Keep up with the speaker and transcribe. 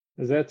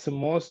That's the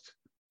most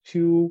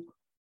two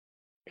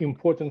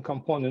important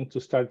component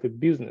to start a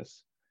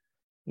business.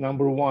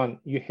 Number one,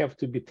 you have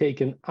to be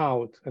taken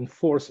out and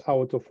forced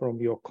out of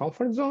from your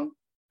comfort zone,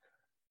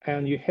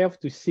 and you have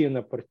to see an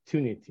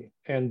opportunity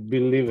and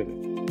believe in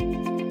it.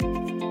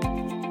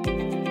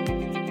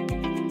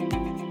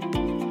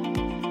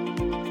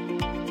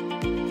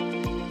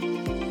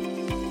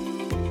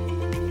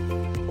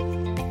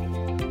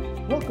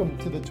 Welcome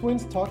to the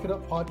Twins Talk It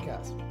Up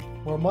podcast,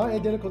 where my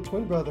identical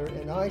twin brother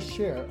and I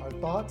share our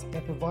thoughts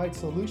and provide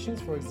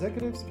solutions for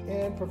executives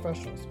and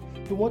professionals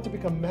who want to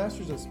become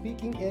masters of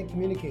speaking and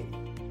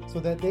communicating so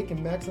that they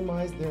can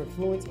maximize their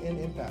influence and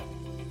impact.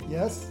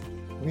 Yes,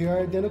 we are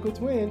identical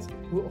twins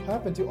who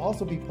happen to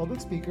also be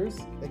public speakers,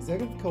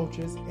 executive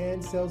coaches,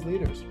 and sales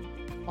leaders.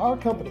 Our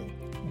company,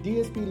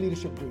 DSB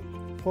Leadership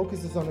Group,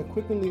 focuses on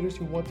equipping leaders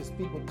who want to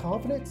speak with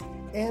confidence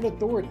and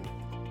authority,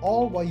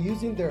 all while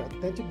using their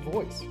authentic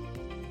voice.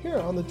 Here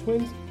on the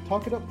Twins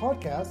Talk It Up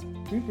podcast,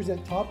 we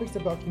present topics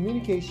about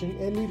communication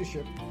and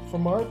leadership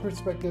from our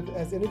perspective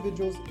as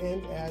individuals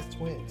and as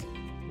twins.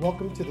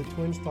 Welcome to the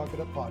Twins Talk It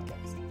Up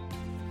podcast.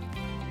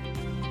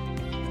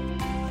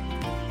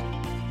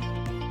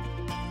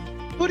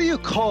 Who do you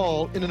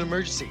call in an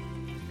emergency?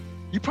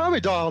 You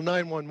probably dial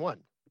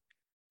 911.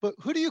 But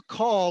who do you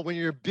call when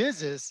your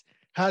business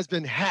has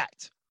been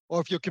hacked or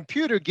if your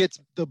computer gets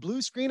the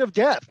blue screen of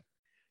death?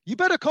 You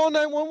better call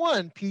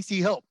 911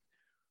 PC Help,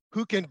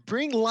 who can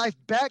bring life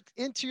back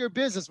into your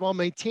business while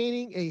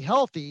maintaining a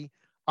healthy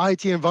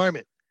IT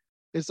environment.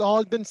 It's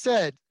all been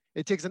said.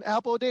 It takes an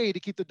apple a day to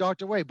keep the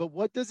doctor away. But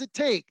what does it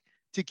take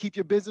to keep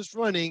your business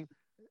running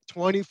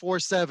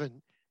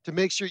 24/7 to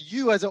make sure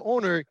you as an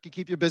owner can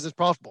keep your business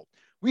profitable?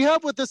 We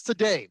have with us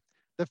today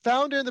the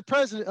founder and the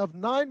president of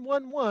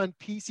 911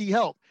 PC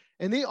Help,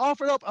 and they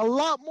offer up a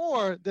lot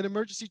more than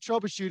emergency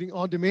troubleshooting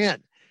on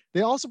demand.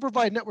 They also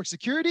provide network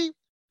security,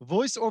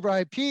 voice over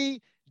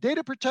IP,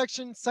 data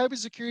protection,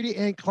 cybersecurity,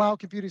 and cloud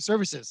computing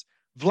services.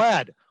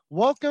 Vlad,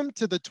 welcome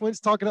to the Twins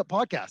Talk It Up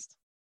podcast.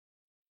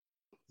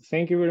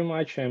 Thank you very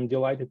much. I'm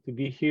delighted to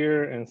be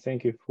here, and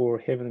thank you for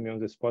having me on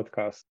this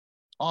podcast.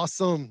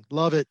 Awesome.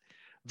 Love it.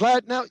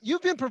 Vlad, now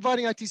you've been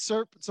providing IT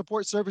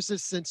support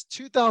services since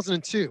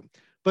 2002,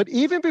 but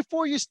even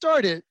before you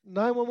started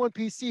 911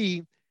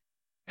 PC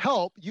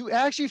Help, you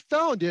actually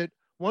founded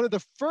one of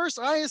the first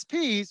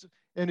ISPs.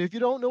 And if you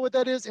don't know what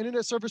that is,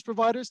 internet service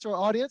providers to our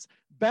audience,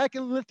 back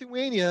in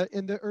Lithuania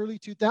in the early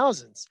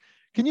 2000s.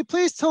 Can you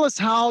please tell us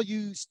how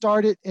you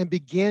started and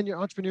began your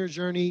entrepreneur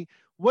journey,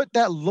 what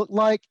that looked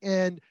like,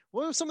 and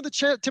what were some of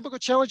the typical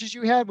challenges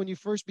you had when you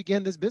first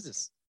began this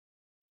business?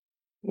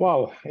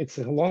 Wow, it's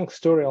a long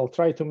story. I'll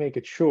try to make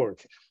it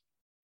short.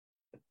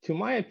 To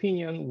my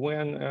opinion,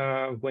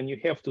 when you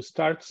have to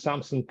start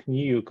something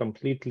new,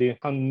 completely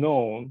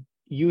unknown,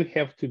 you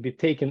have to be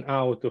taken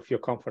out of your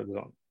comfort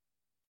zone.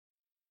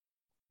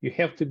 You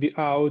have to be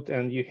out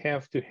and you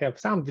have to have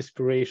some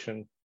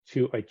desperation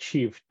to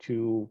achieve,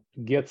 to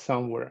get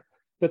somewhere.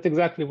 That's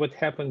exactly what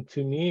happened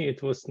to me.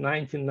 It was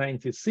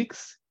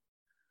 1996.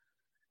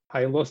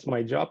 I lost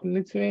my job in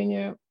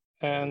Lithuania,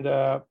 and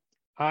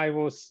I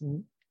was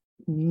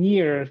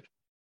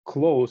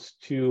close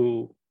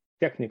to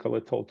technical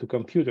at all, to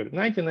computer.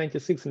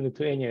 1996 in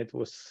Lithuania, it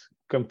was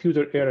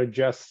computer era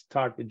just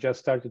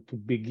started to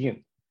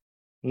begin.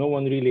 No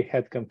one really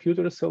had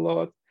computers a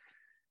lot.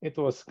 It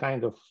was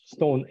kind of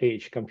stone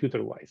age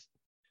computer-wise.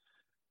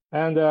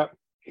 And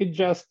it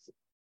just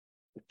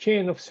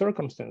chain of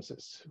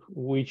circumstances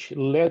which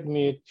led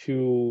me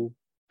to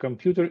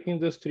computer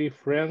industry,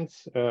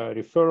 friends,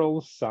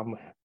 referrals, some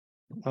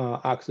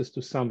access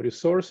to some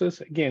resources.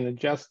 Again,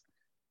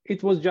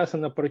 it was just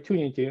an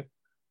opportunity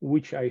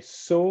which I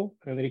saw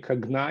and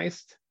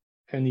recognized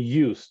and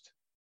used.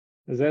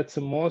 That's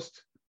the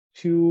most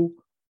two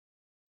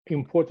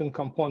important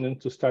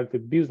component to start a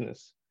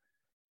business.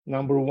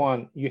 Number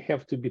one, you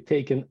have to be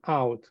taken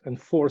out and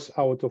forced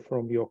out of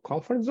from your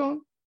comfort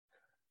zone,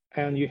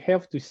 and you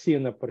have to see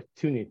an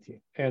opportunity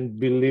and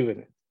believe in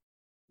it.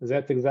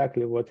 That's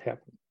exactly what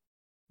happened.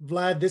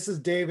 Vlad, this is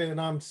David,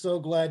 and I'm so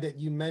glad that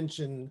you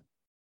mentioned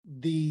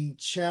the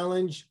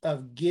challenge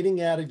of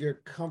getting out of your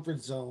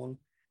comfort zone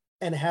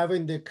and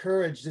having the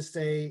courage to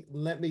say,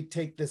 let me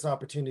take this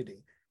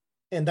opportunity.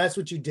 And that's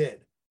what you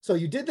did. So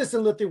you did this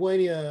in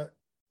Lithuania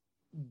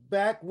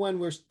back when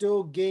we're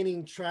still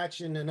gaining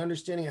traction and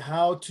understanding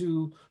how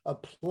to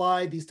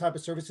apply these type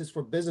of services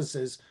for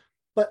businesses.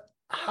 But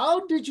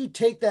how did you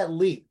take that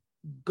leap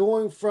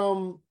going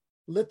from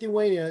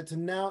Lithuania to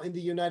now in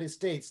the United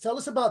States? Tell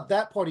us about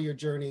that part of your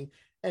journey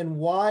and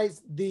why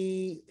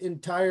the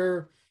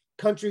entire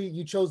country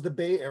you chose the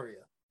Bay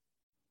Area.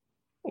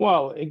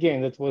 Well,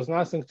 again, it was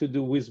nothing to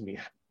do with me.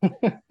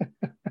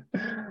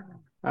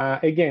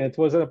 Again, it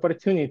was an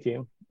opportunity,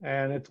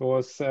 and it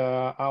was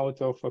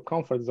out of a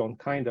comfort zone,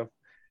 kind of.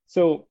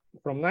 So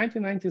from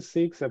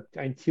 1996 up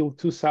until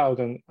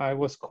 2000, I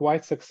was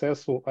quite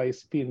successful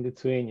ISP in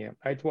Lithuania.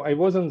 I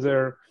wasn't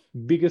the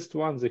biggest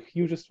one, the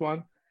hugest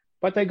one,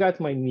 but I got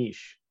my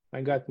niche.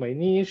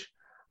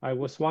 I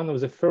was one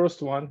of the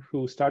first one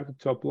who started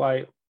to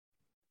apply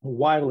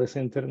wireless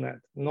internet,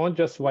 not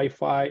just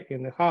Wi-Fi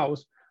in the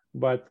house,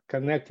 but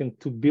connecting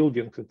 2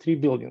 buildings, 3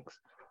 buildings.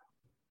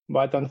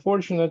 But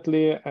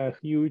unfortunately, a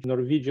huge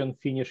Norwegian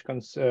Finnish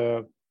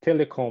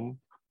telecom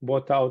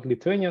bought out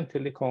Lithuanian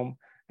telecom,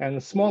 and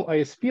a small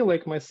ISP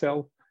like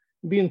myself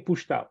being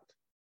pushed out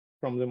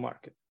from the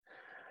market.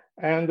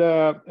 And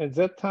at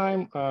that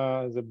time,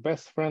 the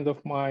best friend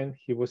of mine,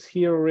 he was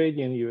here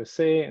already in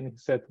USA, and he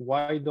said,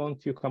 why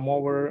don't you come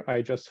over?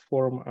 I just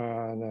form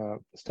a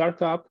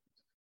startup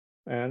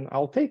and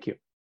I'll take you.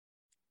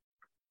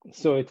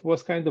 So it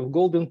was kind of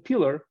golden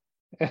pillar,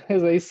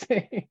 as I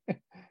say.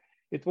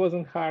 It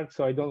wasn't hard,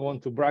 so I don't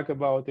want to brag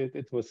about it.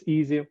 It was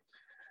easy.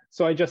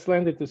 So I just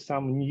landed to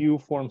some new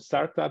form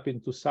startup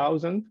in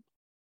 2000.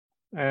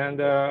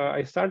 And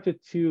I started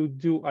to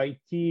do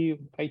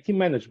IT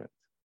management,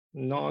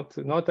 not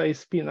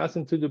ISP,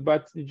 nothing to do,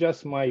 but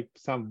just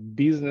some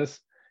business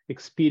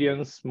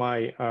experience,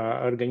 my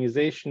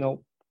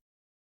organizational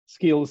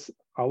skills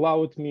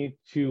allowed me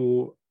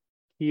to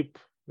keep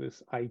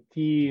this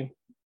IT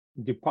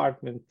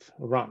department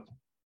run.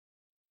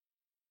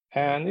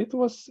 And it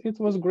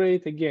was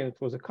great. Again, it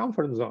was a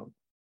comfort zone.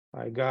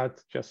 I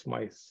got just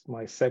my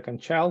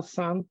second child,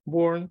 son,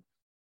 born.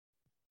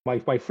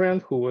 My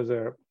friend, who was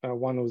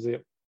one of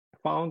the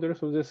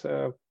founders of this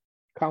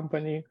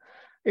company,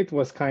 it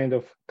was kind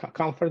of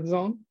comfort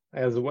zone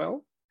as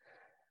well.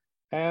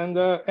 And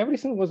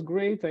everything was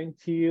great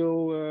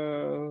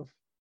until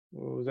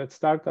that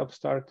startup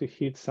started to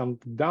hit some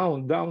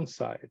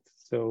downside.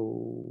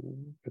 So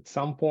at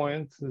some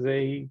point,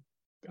 they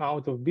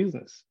out of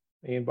business.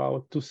 In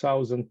about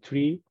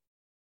 2003,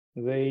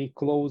 they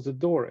closed the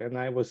door. And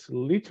I was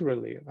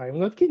literally, I'm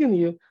not kidding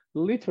you,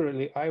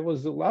 literally, I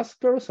was the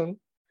last person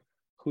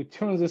who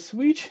turned the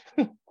switch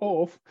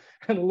off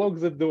and locked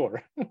the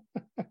door.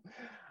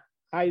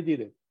 I did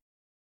it.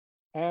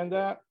 And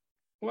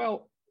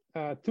well,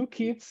 2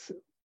 kids,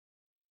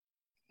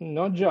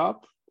 no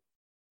job,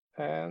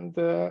 and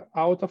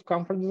out of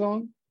comfort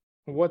zone.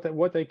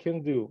 What I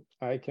can do?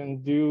 I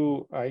can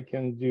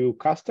do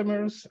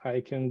customers. I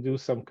can do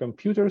some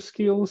computer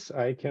skills.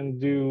 I can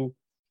do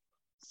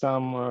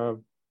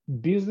some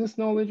business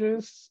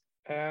knowledges,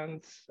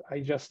 and I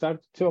just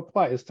started to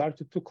apply. I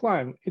started to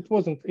climb. It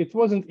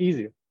wasn't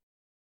easy.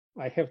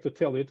 I have to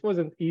tell you, it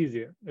wasn't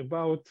easy.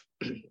 About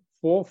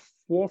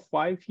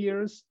 4-5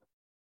 years,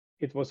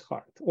 it was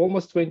hard.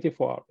 Almost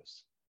 24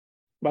 hours,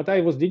 but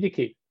I was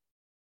dedicated.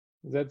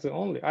 That's the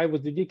only. I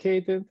was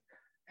dedicated.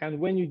 And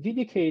when you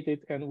dedicate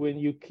it and when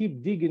you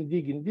keep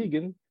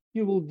digging,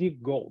 you will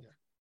dig gold.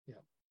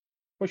 Yeah.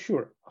 For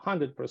sure,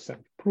 100%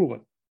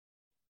 proven.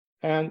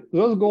 And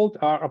those gold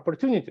are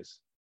opportunities.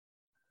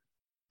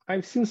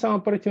 I've seen some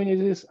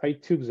opportunities, I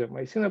took them.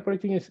 I've seen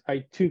opportunities, I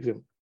took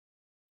them.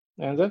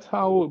 And that's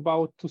how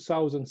about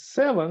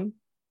 2007,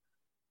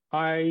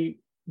 I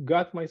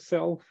got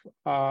myself,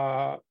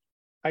 I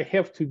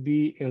have to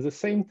be in the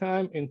same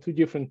time in 2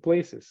 different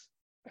places.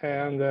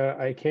 And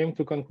I came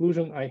to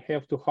conclusion I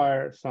have to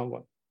hire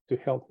someone to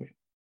help me.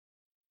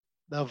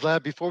 Now,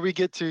 Vlad, before we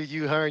get to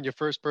you hiring your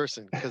first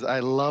person, because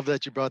I love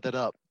that you brought that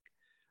up.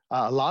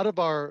 A lot of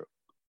our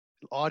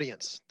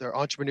audience, they're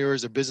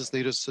entrepreneurs or business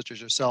leaders such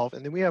as yourself.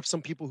 And then we have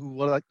some people who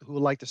would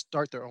like to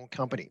start their own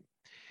company.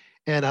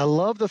 And I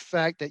love the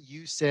fact that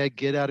you said,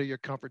 get out of your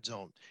comfort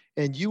zone.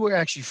 And you were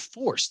actually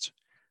forced,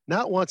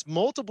 not once,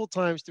 multiple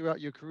times throughout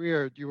your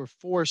career, you were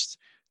forced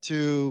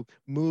to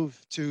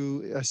move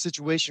to a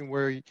situation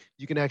where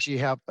you can actually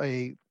have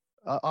a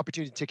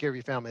opportunity to take care of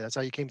your family. That's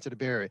how you came to the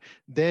Bay Area.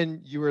 Then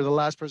you were the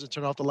last person to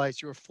turn off the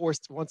lights. You were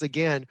forced once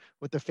again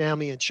with the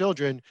family and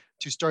children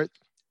to start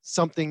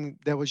something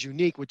that was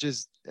unique, which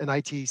is an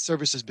IT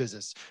services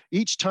business.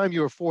 Each time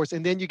you were forced,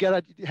 and then you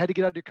had to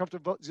get out of your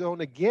comfort zone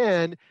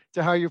again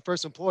to hire your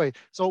first employee.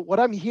 So what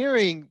I'm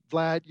hearing,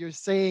 Vlad, you're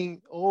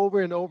saying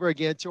over and over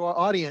again to our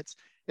audience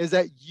is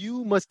that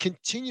you must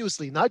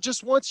continuously, not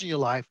just once in your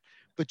life,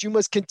 but you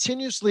must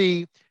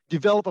continuously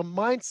develop a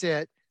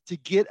mindset to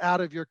get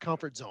out of your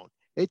comfort zone.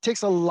 It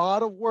takes a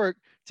lot of work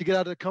to get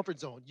out of the comfort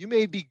zone. You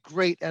may be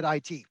great at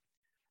IT,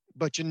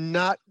 but you're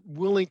not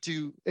willing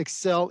to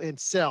excel in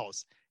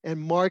sales and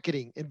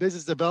marketing and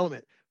business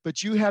development.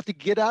 But you have to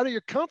get out of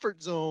your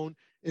comfort zone.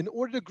 In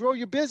order to grow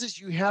your business,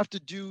 you have to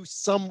do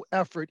some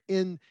effort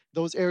in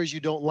those areas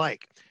you don't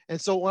like. And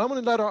so I'm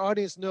going to let our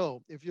audience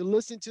know, if you're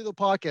listening to the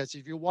podcast,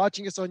 if you're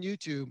watching us on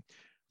YouTube,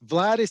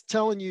 Vlad is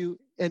telling you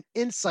an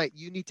insight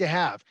you need to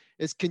have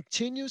is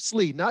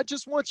continuously, not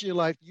just once in your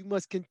life, you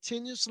must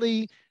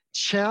continuously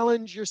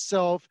challenge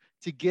yourself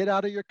to get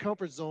out of your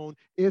comfort zone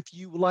if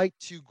you like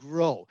to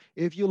grow,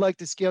 if you like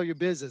to scale your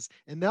business.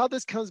 And now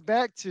this comes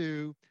back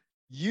to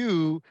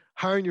you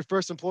hiring your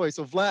first employee.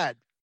 So Vlad,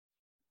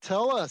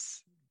 tell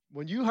us,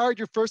 when you hired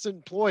your first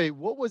employee,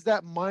 what was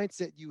that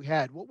mindset you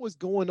had? What was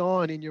going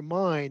on in your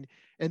mind?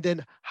 And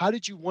then how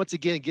did you once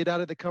again get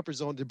out of the comfort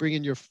zone to bring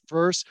in your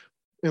first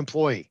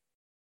employee?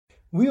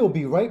 We'll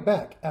be right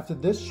back after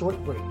this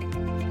short break.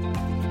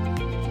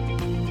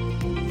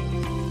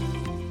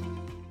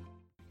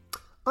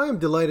 I am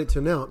delighted to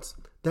announce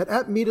that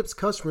App Meetup's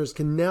customers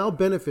can now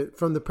benefit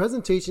from the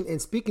presentation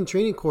and speaking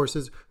training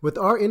courses with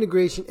our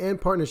integration and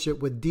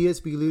partnership with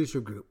DSB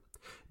Leadership Group.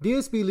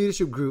 DSB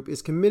Leadership Group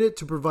is committed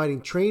to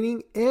providing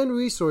training and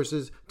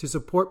resources to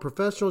support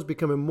professionals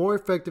becoming more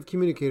effective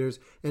communicators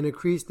and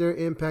increase their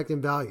impact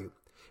and value.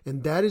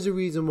 And that is the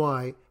reason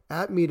why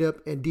App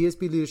Meetup and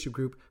DSB Leadership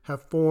Group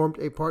have formed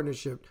a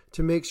partnership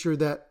to make sure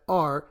that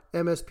our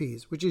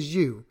MSPs, which is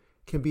you,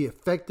 can be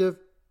effective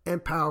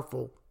and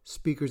powerful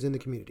speakers in the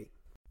community.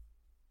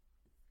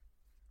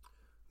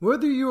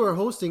 Whether you are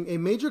hosting a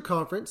major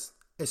conference,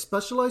 a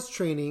specialized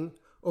training,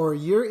 or a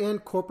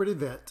year-end corporate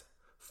event,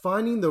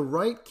 finding the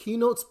right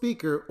keynote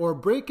speaker or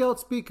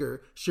breakout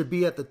speaker should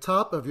be at the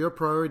top of your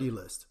priority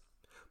list.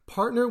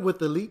 Partner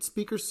with Elite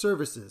Speaker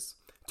Services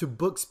to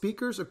book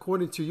speakers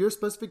according to your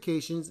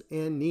specifications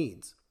and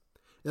needs.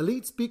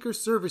 Elite Speaker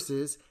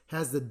Services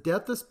has the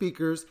depth of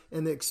speakers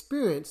and the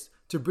experience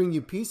to bring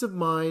you peace of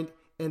mind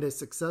and a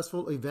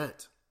successful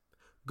event.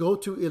 Go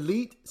to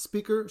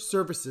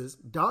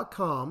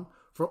EliteSpeakerServices.com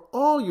for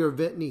all your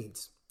event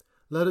needs.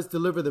 Let us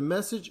deliver the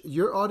message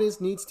your audience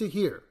needs to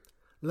hear.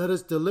 Let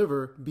us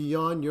deliver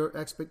beyond your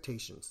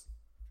expectations.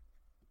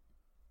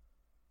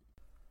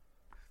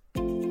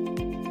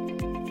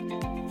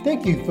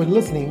 Thank you for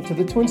listening to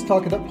the Twins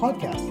Talk It Up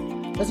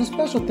podcast. As a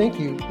special thank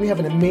you, we have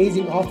an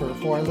amazing offer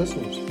for our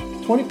listeners.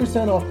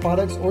 20% off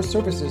products or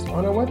services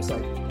on our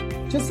website.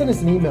 Just send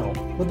us an email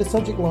with the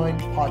subject line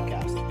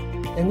podcast,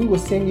 and we will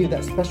send you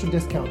that special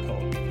discount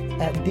code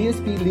at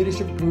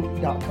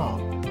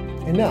dsbleadershipgroup.com.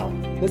 And now,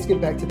 let's get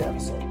back to the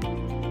episode.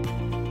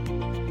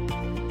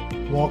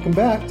 Welcome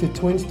back to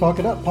Twins Talk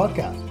It Up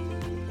podcast.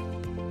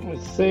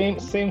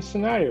 Same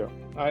scenario.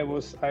 I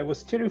was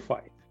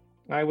terrified.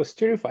 I was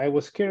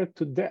scared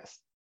to death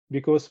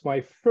because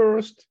my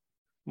first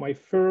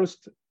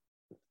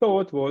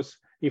thought was,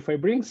 if I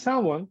bring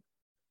someone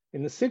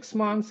in the 6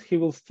 months, he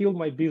will steal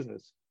my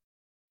business.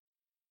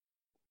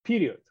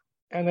 Period.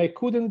 And I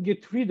couldn't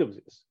get rid of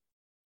this.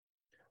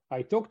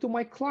 I talked to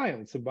my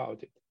clients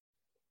about it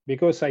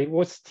because I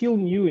was still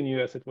new in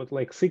US. It was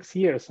like 6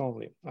 years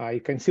only. I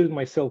considered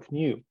myself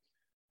new.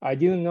 I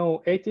didn't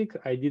know ethics.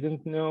 I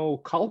didn't know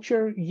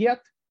culture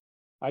yet.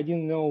 I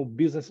didn't know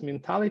business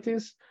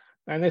mentalities.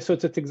 And I thought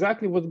that's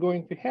exactly what's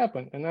going to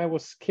happen. And I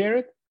was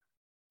scared,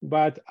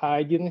 but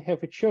I didn't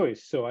have a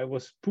choice. So I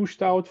was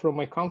pushed out from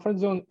my comfort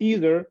zone.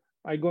 Either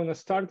I'm going to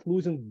start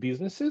losing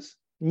businesses,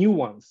 new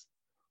ones,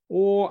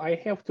 or I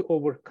have to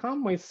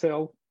overcome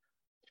myself,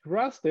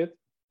 trust it,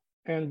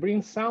 and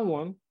bring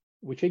someone,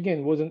 which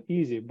again wasn't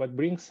easy, but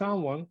bring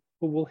someone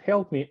who will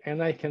help me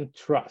and I can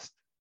trust.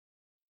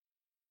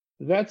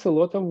 That's a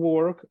lot of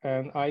work,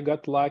 and I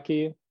got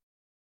lucky.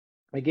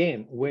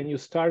 Again, when you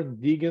start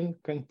digging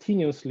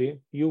continuously,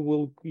 you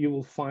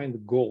will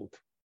find gold.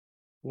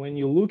 When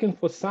you're looking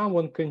for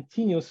someone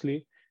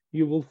continuously,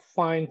 you will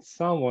find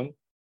someone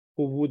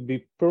who would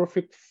be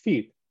perfect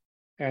fit,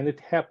 and it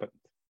happened.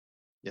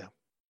 Yeah,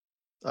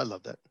 I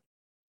love that.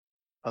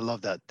 I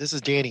love that. This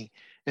is Danny.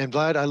 And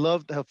Vlad, I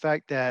love the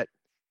fact that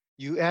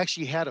you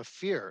actually had a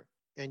fear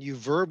and you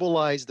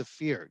verbalized the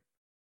fear,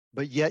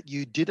 but yet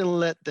you didn't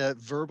let the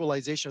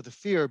verbalization of the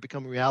fear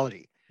become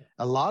reality.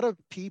 A lot of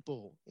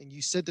people, and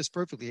you said this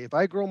perfectly, if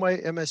I grow my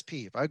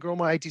MSP, if I grow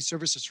my IT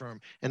services firm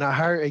and I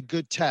hire a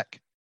good tech,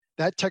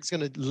 that tech's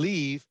going to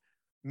leave,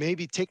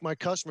 maybe take my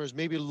customers,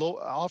 maybe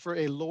offer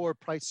a lower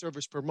price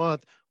service per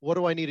month. What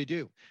do I need to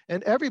do?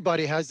 And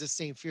everybody has the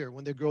same fear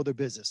when they grow their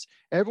business.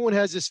 Everyone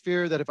has this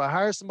fear that if I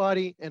hire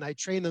somebody and I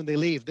train them, they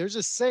leave. There's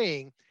a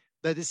saying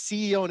that the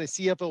CEO and the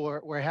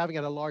CFO were having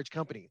at a large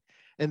company.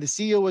 And the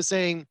CEO was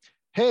saying,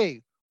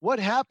 hey, what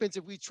happens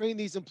if we train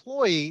these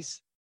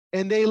employees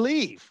and they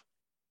leave?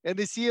 And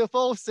the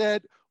CFO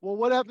said, well,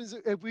 what happens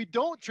if we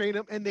don't train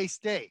them and they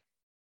stay?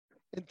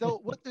 And so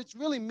what this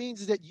really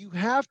means is that you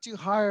have to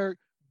hire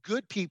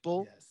good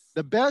people,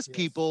 the best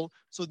people,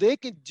 so they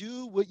can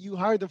do what you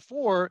hired them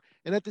for.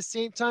 And at the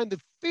same time, the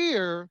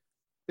fear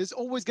is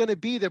always going to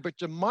be there, but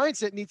your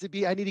mindset needs to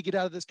be, I need to get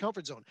out of this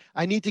comfort zone.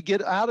 I need to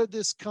get out of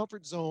this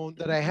comfort zone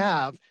that I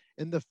have.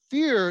 And the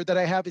fear that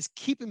I have is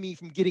keeping me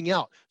from getting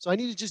out. So I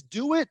need to just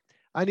do it.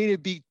 I need to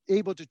be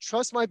able to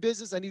trust my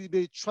business. I need to be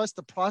able to trust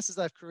the process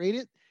I've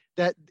created,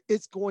 that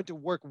it's going to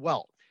work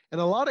well. And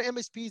a lot of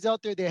MSPs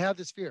out there, they have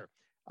this fear.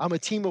 I'm a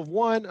team of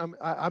one.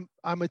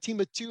 I'm a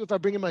team of two if I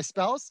bring in my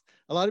spouse.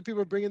 A lot of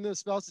people are bringing their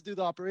spouse to do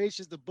the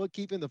operations, the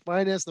bookkeeping, the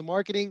finance, the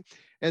marketing,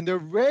 and they're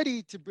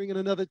ready to bring in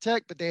another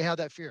tech, but they have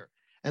that fear.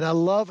 And I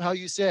love how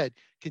you said,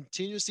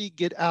 continuously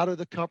get out of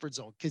the comfort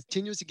zone,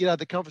 continuously get out of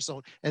the comfort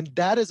zone. And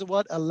that is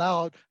what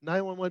allowed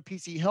 911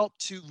 PC Help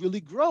to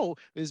really grow,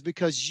 is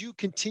because you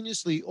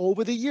continuously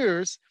over the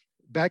years,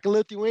 back in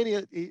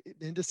Lithuania,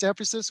 into San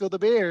Francisco, the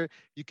Bay Area,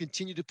 you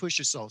continue to push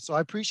yourself. So I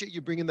appreciate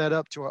you bringing that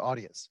up to our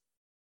audience.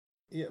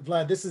 Yeah,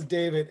 Vlad, this is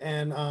David,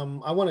 and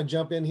I want to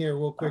jump in here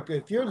real quick.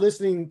 If you're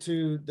listening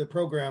to the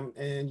program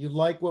and you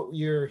like what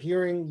you're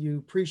hearing, you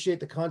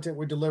appreciate the content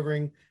we're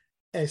delivering,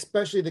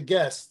 especially the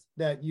guests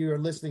that you're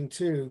listening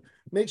to,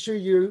 make sure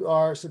you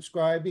are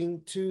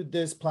subscribing to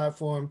this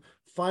platform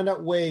find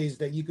out ways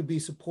that you could be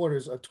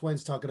supporters of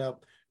Twins Talk It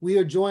Up. We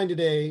are joined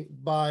today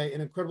by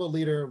an incredible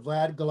leader,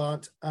 Vlad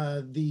Galant,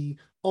 the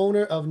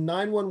owner of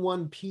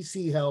 911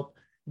 PC Help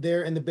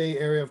there in the Bay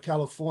Area of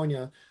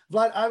California.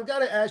 Vlad, I've got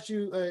to ask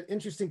you an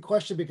interesting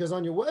question because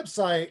on your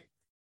website,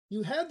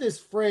 you have this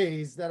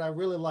phrase that I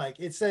really like.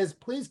 It says,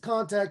 please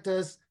contact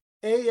us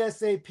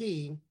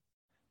ASAP.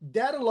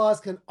 Data loss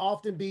can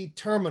often be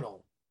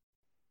terminal.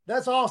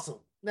 That's awesome.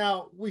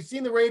 Now, we've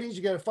seen the ratings.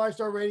 You got a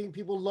 5-star rating.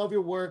 People love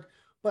your work.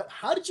 But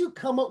how did you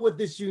come up with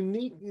this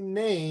unique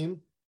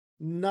name,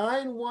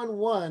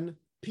 911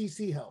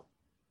 PC Help?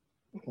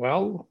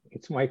 Well,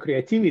 it's my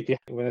creativity.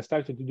 When I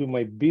started to do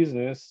my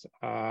business,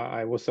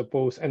 I was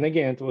supposed, and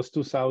again, it was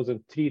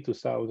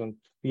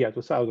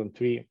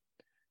 2003,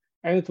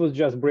 and it was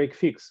just break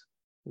fix.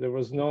 There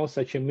was no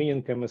such a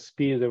meaning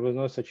MSP. There was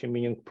no such a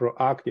meaning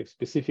proactive,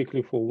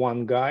 specifically for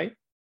one guy.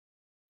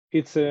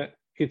 It's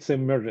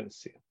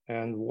emergency.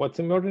 And what's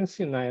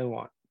emergency?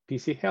 911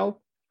 PC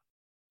Help.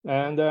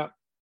 And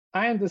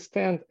I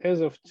understand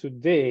as of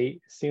today,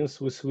 since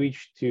we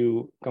switched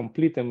to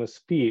complete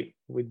MSP,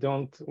 we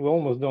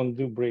almost don't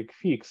do break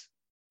fix.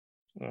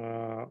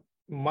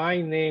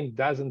 My name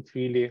doesn't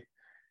really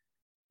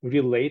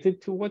relate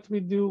it to what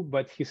we do,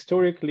 but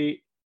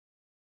historically,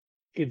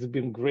 it's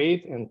been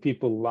great and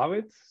people love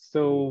it.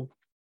 So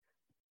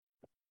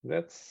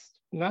that's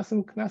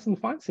nothing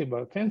fancy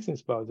about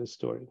this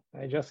story.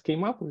 I just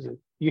came up with it.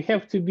 You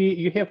have to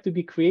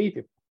be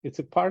creative. It's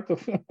a part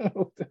of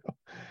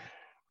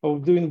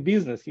of doing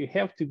business. You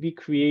have to be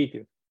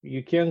creative.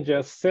 You can't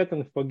just set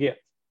and forget.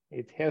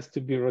 It has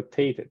to be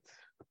rotated.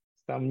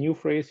 Some new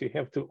phrase, you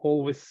have to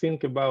always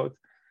think about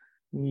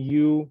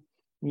new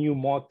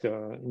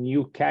motto,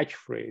 new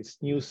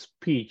catchphrase, new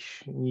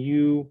speech,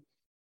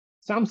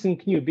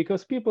 something new,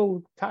 because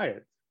people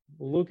tired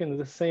looking at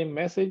the same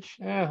message.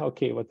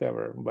 Okay,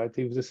 whatever. But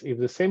if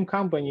the same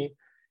company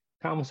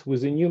comes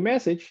with a new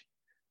message,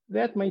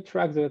 that might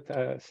attract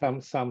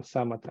some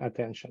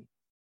attention.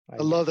 I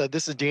love that.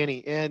 This is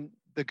Danny. And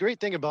the great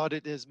thing about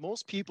it is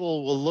most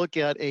people will look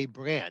at a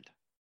brand,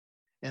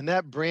 and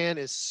that brand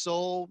is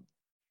so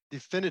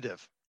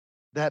definitive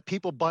that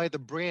people buy the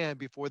brand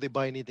before they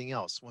buy anything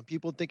else. When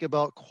people think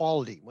about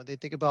quality, when they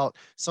think about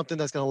something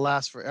that's going to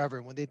last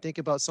forever, when they think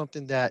about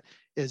something that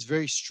is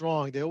very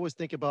strong, they always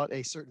think about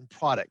a certain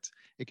product.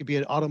 It could be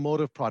an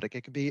automotive product.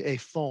 It could be a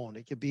phone.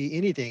 It could be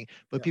anything,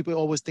 but people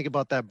always think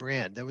about that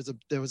brand. There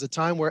was a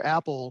time where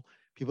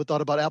people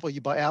thought about Apple. You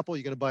buy Apple,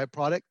 you're going to buy a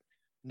product,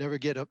 never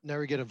get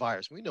a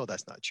virus. We know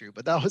that's not true,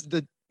 but that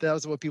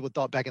was what people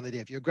thought back in the day.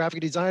 If you're a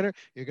graphic designer,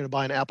 you're going to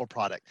buy an Apple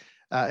product.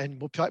 And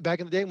back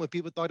in the day when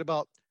people thought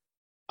about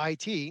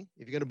IT, if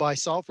you're going to buy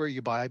software,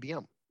 you buy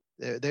IBM.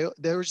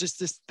 There was just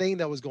this thing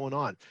that was going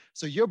on.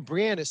 So your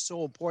brand is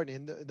so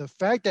important. And the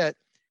fact that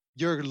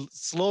your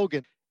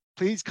slogan,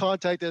 please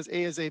contact us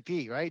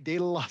ASAP, right?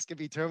 Data loss can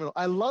be terminal.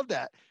 I love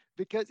that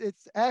because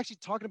it's actually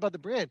talking about the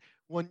brand.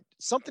 When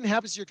something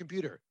happens to your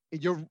computer,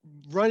 you're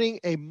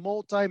running a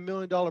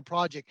multi-million-dollar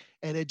project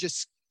and it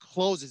just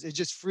closes, it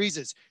just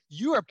freezes.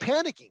 You are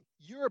panicking.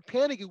 You're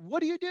panicking.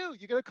 What do? You're going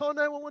to call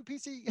 911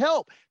 PC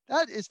Help.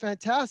 That is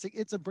fantastic.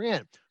 It's a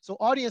brand. So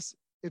audience,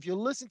 if you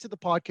listen to the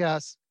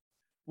podcast,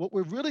 what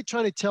we're really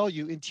trying to tell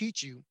you and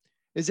teach you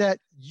is that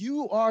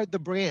you are the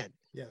brand.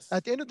 Yes.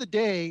 At the end of the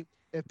day,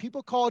 if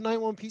people call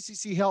 911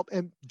 PCC Help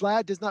and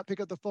Vlad does not pick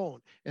up the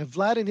phone and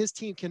Vlad and his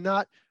team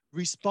cannot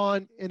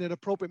respond in an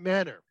appropriate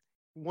manner,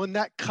 when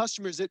that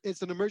customer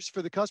it's an emergency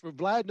for the customer.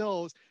 Vlad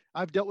knows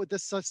I've dealt with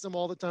this system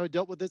all the time. I've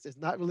dealt with this. It's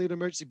not really an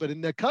emergency, but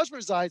in the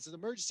customer's eyes, it's an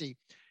emergency.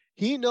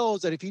 He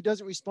knows that if he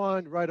doesn't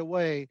respond right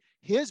away,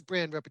 his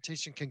brand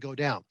reputation can go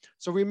down.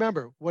 So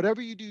remember,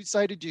 whatever you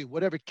decide to do,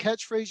 whatever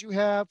catchphrase you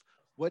have,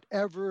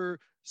 whatever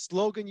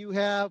slogan you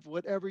have,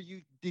 whatever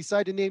you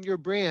decide to name your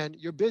brand,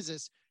 your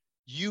business,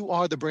 you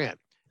are the brand.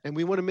 And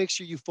we want to make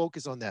sure you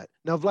focus on that.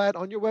 Now, Vlad,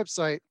 on your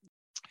website,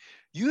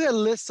 you had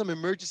list some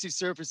emergency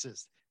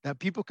services that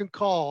people can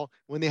call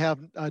when they have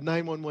a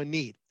 911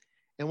 need.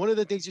 And one of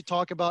the things you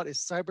talk about is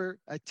cyber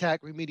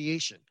attack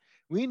remediation.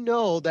 We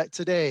know that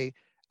today,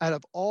 out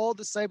of all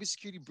the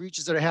cybersecurity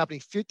breaches that are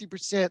happening,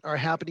 50% are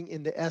happening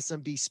in the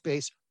SMB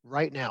space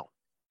right now.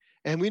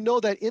 And we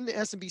know that in the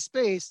SMB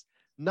space,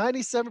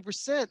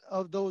 97%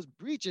 of those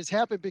breaches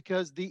happen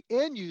because the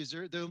end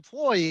user, the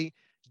employee,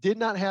 did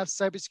not have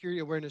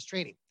cybersecurity awareness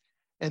training.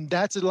 And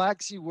that's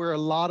actually where a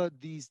lot of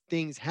these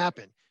things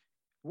happen.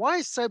 Why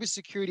is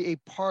cybersecurity a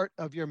part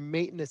of your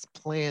maintenance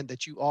plan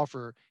that you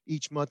offer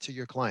each month to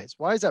your clients?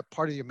 Why is that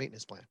part of your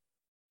maintenance plan?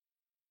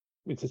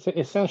 It's an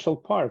essential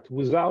part.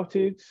 Without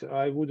it,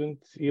 I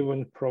wouldn't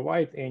even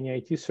provide any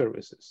IT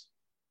services.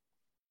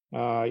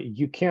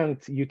 You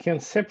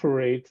can't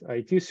separate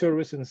IT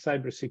service and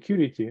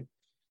cybersecurity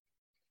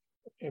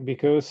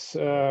because,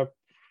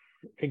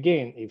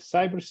 again, if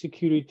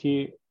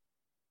cybersecurity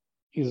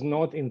is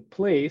not in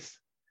place,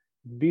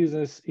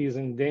 business is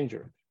in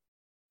danger.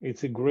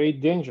 It's a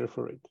great danger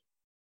for it.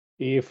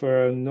 If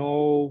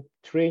no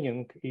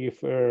training,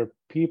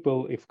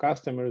 if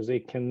customers, they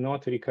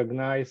cannot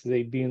recognize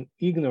they've been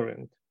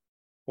ignorant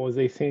or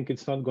they think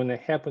it's not going to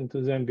happen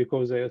to them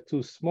because they are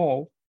too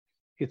small,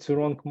 it's a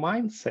wrong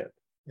mindset.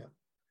 Yeah.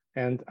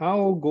 And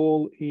our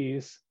goal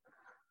is,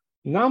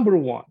 number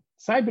one,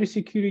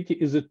 cybersecurity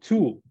is a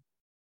tool,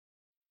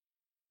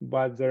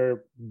 but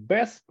the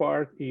best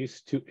part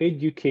is to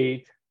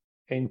educate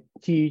and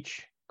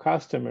teach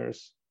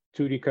customers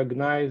to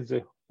recognize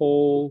the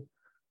whole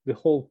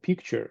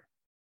picture,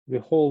 the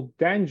whole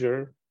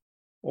danger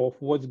of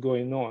what's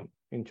going on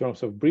in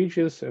terms of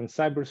breaches and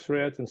cyber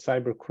threats and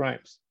cyber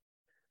crimes.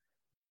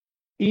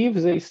 If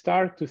they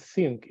start to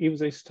think, if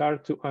they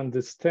start to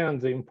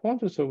understand the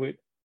importance of it,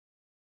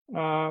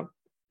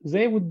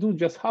 they would do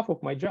just half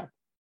of my job,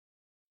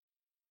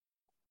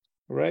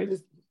 right?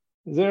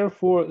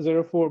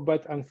 Therefore,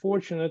 but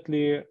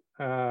unfortunately,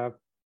 the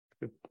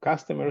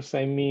customers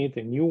I meet,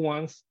 the new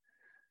ones,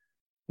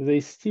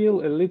 they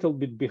still a little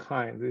bit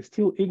behind. They're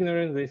still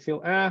ignorant. They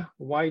still,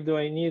 why do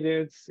I need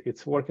it?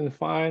 It's working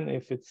fine.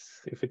 If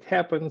it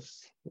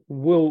happens,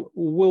 we'll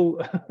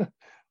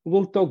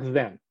we'll talk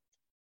then.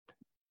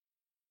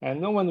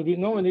 And no one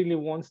really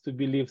wants to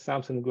believe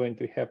something going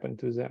to happen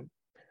to them.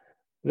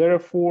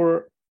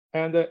 Therefore,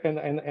 and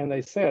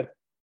I said,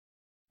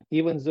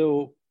 even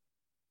though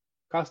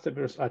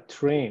customers are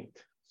trained,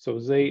 so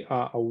they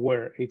are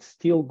aware it's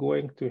still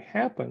going to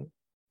happen,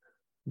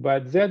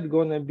 but that's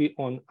gonna be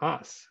on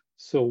us.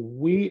 So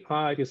we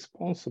are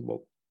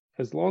responsible.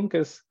 As long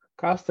as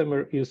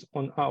customer is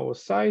on our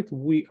side,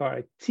 we are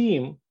a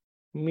team,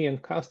 me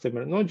and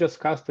customer, not just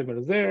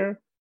customer there,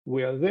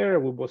 we are there,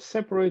 we both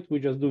separate, we're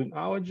just doing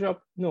our job.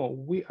 No,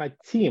 we are a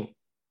team.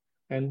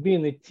 And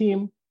being a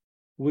team,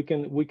 we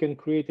can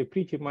create a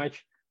pretty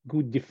much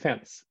good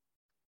defense.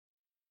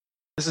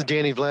 This is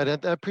Danny,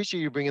 Vlad. I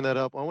appreciate you bringing that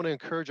up. I want to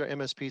encourage our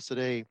MSPs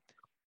today.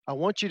 I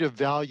want you to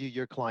value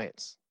your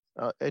clients.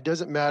 It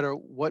doesn't matter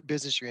what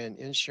business you're in,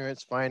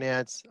 insurance,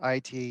 finance,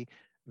 IT,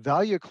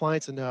 value your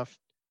clients enough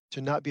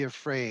to not be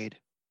afraid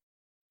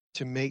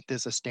to make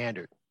this a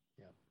standard.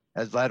 Yeah.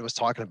 As Vlad was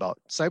talking about,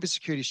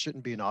 cybersecurity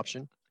shouldn't be an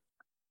option.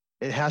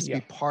 It has to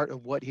be part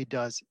of what he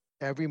does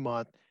every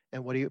month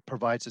and what he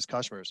provides his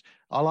customers.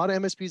 A lot of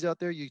MSPs out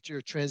there,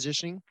 you're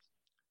transitioning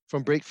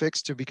from break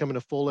fix to becoming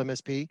a full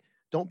MSP.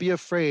 Don't be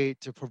afraid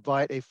to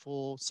provide a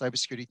full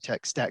cybersecurity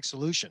tech stack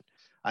solution.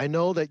 I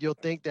know that you'll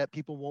think that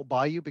people won't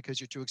buy you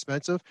because you're too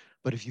expensive,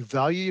 but if you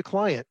value your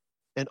client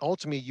and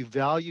ultimately you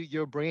value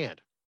your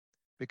brand,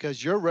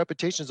 because your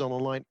reputation is on the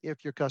line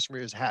if your customer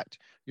is hacked.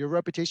 Your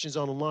reputation is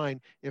on the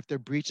line if they're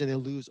breached and they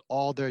lose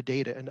all their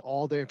data and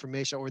all their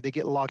information or they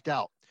get locked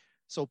out.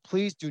 So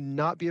please do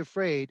not be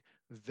afraid.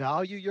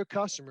 Value your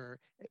customer,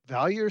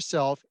 value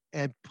yourself,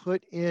 and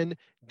put in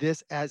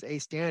this as a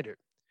standard.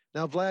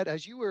 Now, Vlad,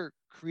 as you were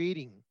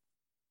creating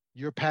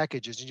your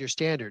packages and your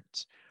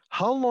standards,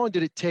 how long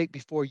did it take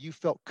before you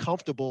felt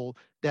comfortable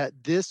that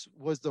this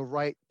was the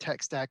right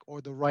tech stack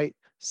or the right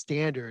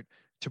standard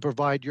to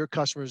provide your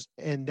customers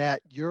and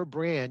that your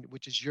brand,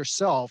 which is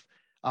yourself,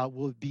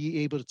 will be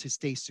able to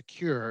stay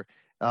secure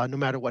no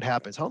matter what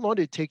happens? How long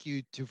did it take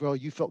you to feel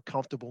you felt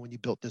comfortable when you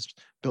built this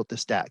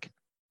stack?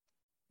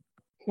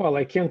 Well,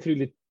 I can't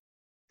really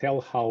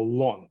tell how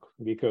long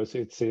because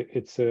it's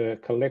a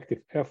collective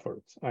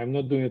effort. I'm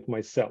not doing it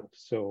myself.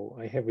 So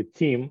I have a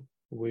team.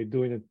 We're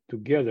doing it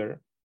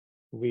together.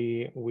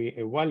 We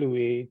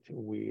evaluate.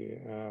 We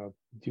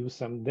do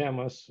some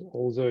demos.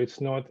 Although it's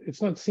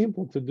not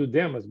simple to do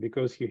demos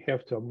because you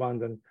have to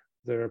abandon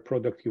the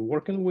product you're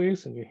working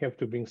with and you have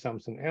to bring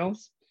something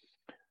else.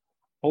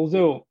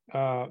 Although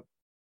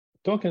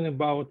talking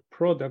about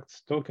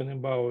products, talking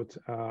about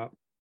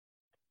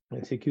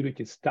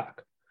security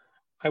stack,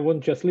 I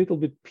want just a little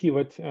bit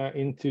pivot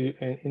into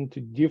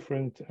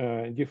different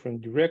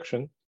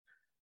direction.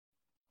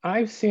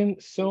 I've seen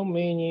so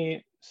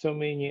many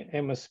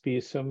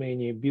MSPs, so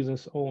many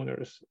business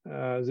owners.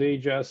 They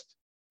just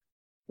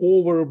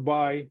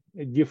overbuy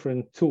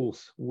different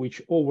tools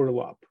which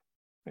overlap,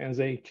 and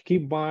they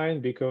keep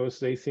buying because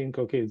they think,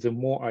 okay, the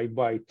more I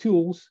buy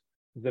tools,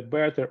 the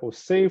better or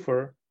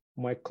safer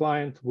my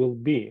client will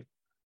be.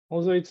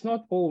 Although it's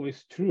not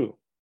always true.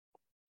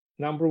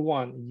 Number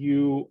one,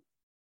 you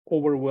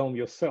overwhelm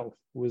yourself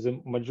with a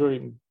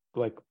majority,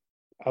 like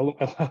a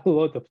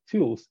lot of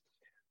tools.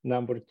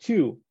 Number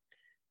two,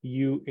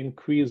 you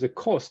increase the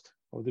cost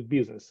of the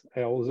business,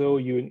 although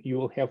you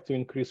will have to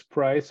increase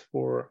price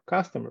for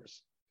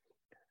customers.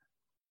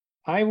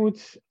 I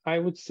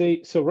would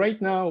say, so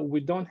right now we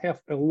don't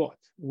have a lot,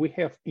 we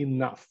have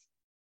enough.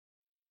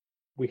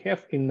 We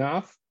have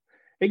enough.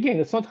 Again,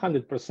 it's not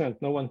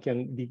 100%, no one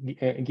can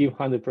give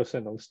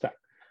 100% of stack,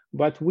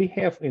 but we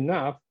have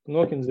enough,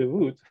 knocking the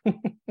wood,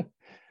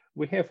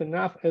 we have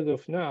enough as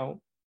of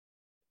now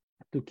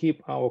to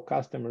keep our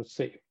customers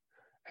safe.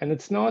 And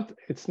it's not,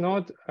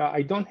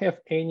 I don't have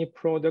any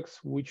products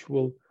which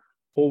will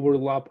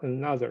overlap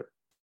another.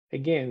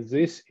 Again,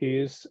 it's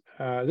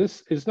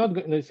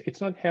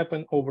not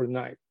happen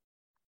overnight.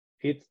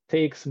 It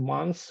takes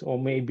months or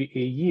maybe a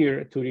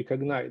year to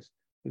recognize.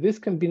 This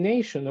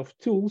combination of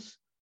tools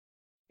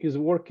is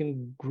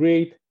working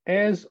great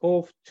as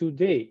of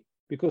today,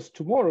 because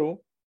tomorrow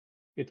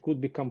It could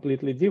be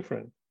completely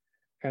different.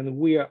 And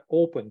we are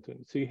open to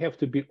it. So you have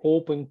to be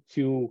open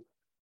to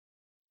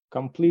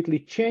completely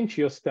change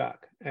your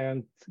stack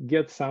and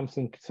get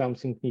something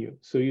new.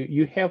 So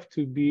you have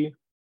to be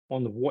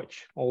on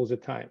watch all the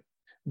time.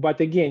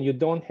 But again, you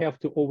don't have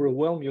to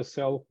overwhelm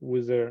yourself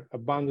with an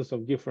abundance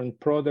of different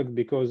products,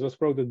 because those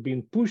products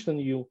being pushed on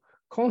you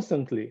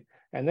constantly,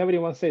 and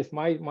everyone says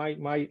my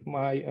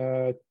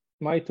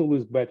tool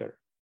is better,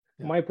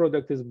 my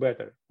product is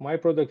better, my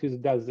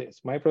product does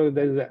this, my product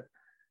does that,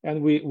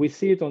 and we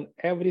see it on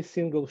every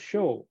single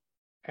show,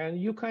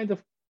 and you kind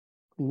of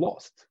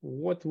lost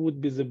what would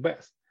be the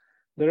best.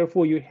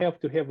 Therefore, you have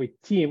to have a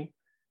team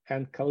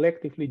and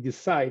collectively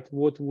decide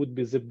what would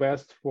be the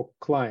best for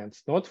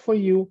clients, not for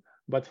you,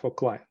 but for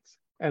clients,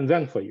 and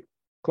then for you.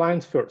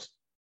 Clients first.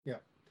 Yeah.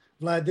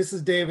 Vlad, this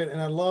is David,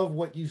 and I love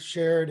what you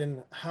shared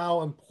and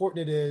how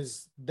important it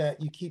is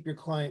that you keep your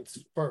clients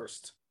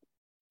first.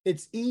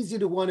 It's easy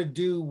to want to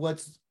do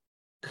what's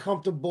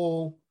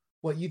comfortable,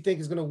 what you think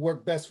is going to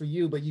work best for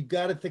you, but you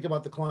got to think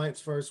about the clients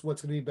first,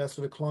 what's going to be best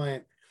for the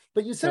client.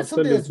 But you said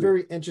something that's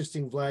very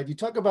interesting, Vlad. You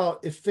talk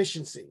about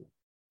efficiency.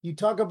 You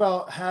talk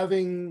about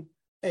having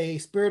a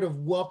spirit of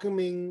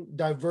welcoming,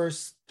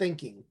 diverse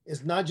thinking.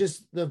 It's not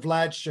just the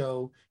Vlad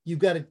show. You've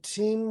got a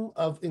team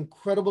of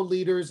incredible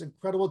leaders,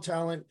 incredible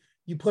talent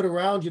you put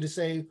around you to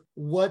say,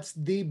 what's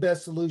the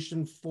best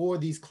solution for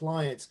these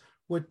clients?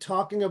 We're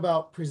talking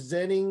about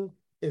presenting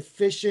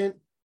efficient,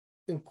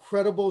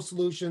 incredible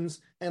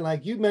solutions. And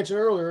like you mentioned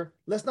earlier,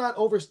 let's not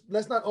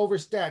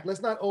overstack.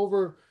 Let's not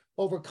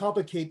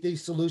overcomplicate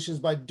these solutions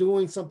by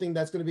doing something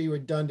that's going to be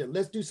redundant.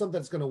 Let's do something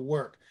that's going to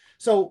work.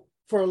 So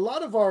for a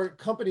lot of our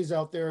companies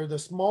out there, the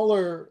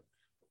smaller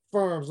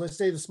firms, let's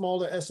say the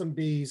smaller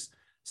SMBs,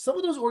 some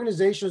of those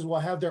organizations will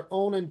have their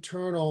own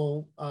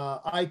internal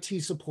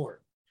IT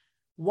support.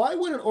 Why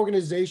would an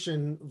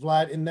organization,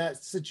 Vlad, in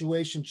that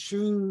situation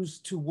choose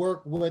to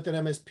work with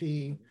an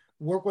MSP,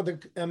 work with an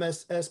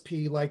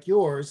MSSP like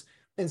yours,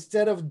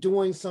 instead of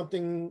doing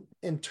something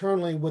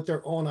internally with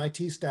their own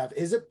IT staff?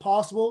 Is it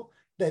possible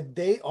that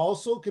they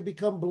also could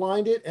become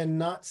blinded and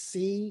not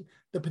see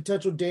the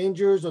potential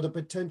dangers or the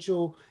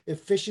potential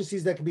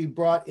efficiencies that can be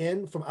brought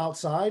in from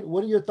outside?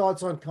 What are your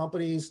thoughts on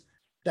companies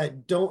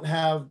that don't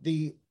have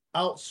the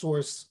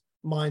outsource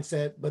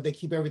mindset, but they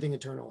keep everything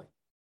internally?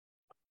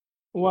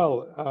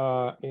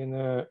 Well, in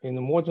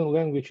a modern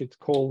language, it's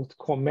called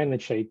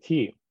co-managed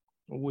IT,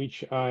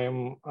 which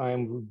I'm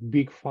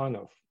big fan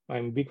of.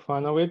 I'm a big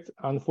fan of it.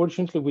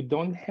 Unfortunately, we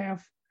don't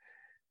have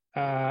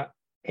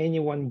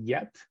anyone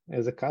yet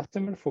as a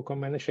customer for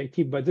co-managed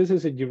IT, but this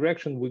is a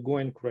direction we're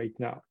going right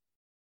now.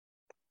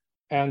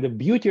 And the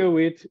beauty of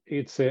it,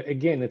 it's a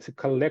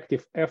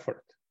collective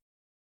effort,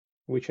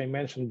 which I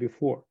mentioned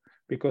before,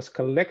 because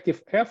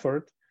collective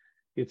effort,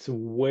 it's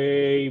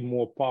way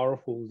more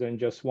powerful than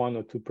just one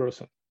or two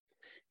person.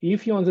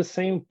 If you're on the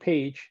same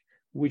page,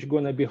 which is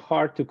going to be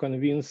hard to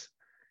convince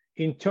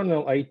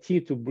internal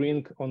IT to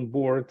bring on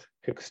board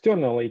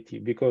external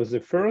IT, because the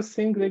first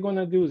thing they're going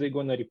to do is they're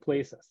going to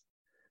replace us.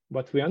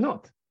 But we are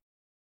not.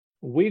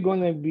 We're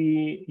going to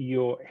be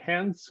your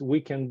hands. We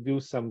can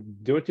do some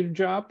dirty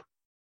job,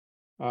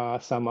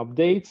 some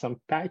updates, some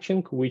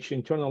patching, which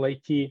internal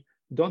IT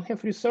don't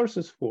have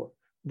resources for,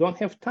 don't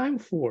have time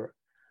for.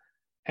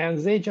 And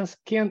they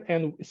just can't.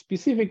 And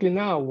specifically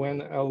now,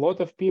 when a lot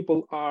of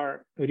people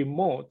are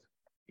remote,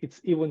 it's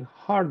even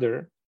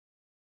harder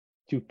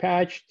to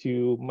patch,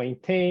 to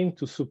maintain,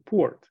 to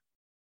support.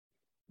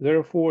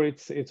 Therefore,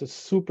 it's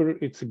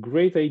a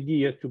great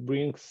idea to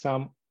bring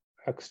some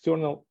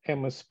external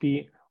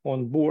MSP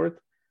on board.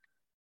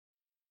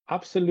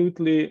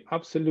 Absolutely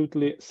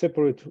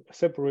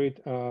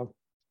separate,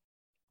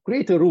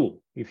 create a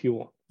rule if you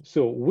want.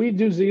 So we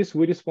do this,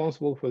 we're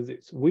responsible for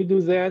this. We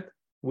do that,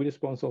 we're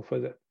responsible for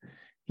that.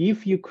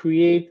 If you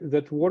create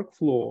that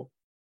workflow,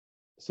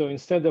 so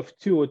instead of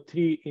 2 or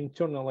 3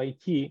 internal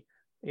IT,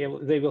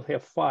 they will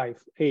have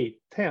 5,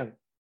 8, 10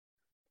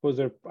 for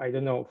their,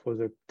 for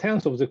the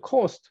tenth of the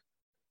cost,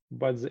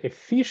 but the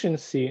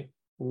efficiency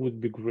would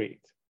be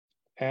great.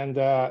 And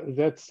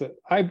that's,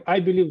 I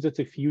believe that's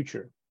a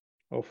future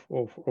of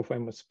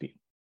MSP.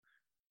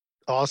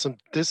 Awesome.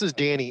 This is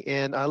Danny.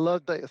 And I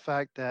love the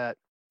fact that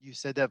you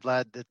said that,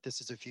 Vlad, that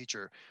this is a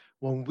future.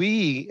 When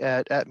we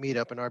at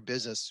Meetup in our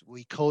business,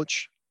 we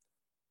coach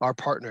our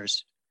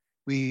partners.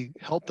 We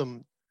help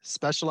them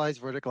specialize,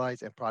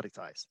 verticalize, and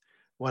productize.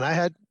 When I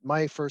had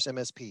my first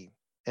MSP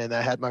and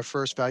I had my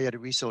first value-added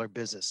reseller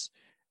business,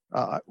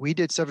 we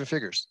did 7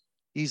 figures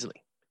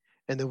easily.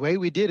 And the way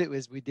we did it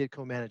was we did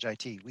co-manage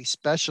IT. We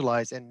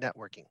specialized in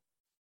networking.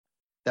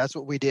 That's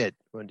what we did.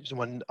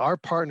 When our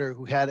partner,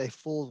 who had a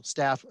full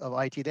staff of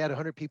IT, they had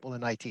 100 people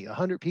in IT,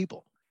 100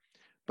 people,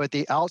 but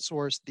they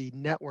outsourced the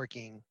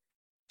networking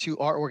to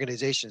our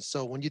organization.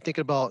 So when you think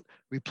about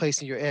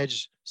replacing your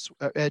edge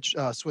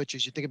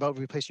switches, you think about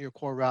replacing your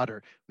core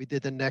router. We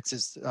did the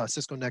Nexus,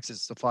 Cisco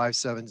Nexus, the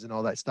 5.7s and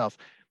all that stuff.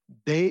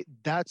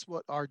 That's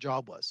what our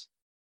job was.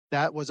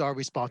 That was our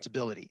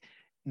responsibility.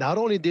 Not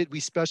only did we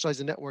specialize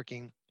in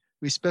networking,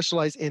 we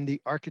specialized in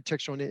the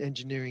architectural and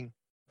engineering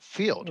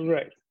field.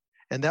 Right.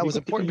 And that was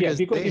important because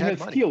they had had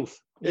money.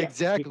 skills.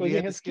 Exactly. Because We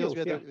had the skills.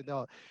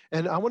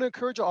 And I want to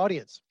encourage our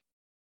audience.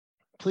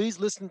 Please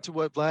listen to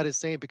what Vlad is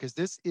saying, because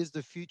this is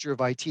the future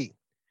of IT.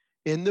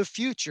 In the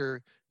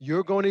future,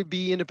 you're going to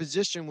be in a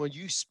position where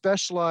you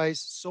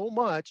specialize so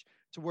much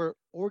to where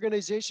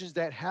organizations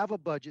that have a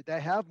budget,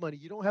 that have money,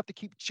 you don't have to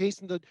keep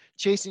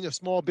chasing a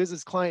small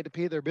business client to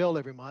pay their bill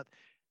every month.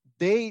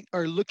 They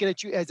are looking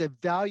at you as a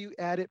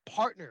value-added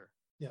partner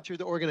to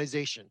the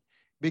organization.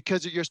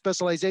 Because of your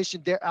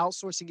specialization, they're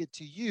outsourcing it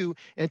to you.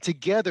 And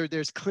together,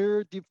 there's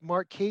clear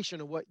demarcation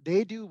of what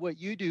they do, what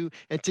you do.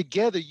 And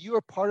together, you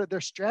are part of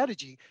their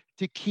strategy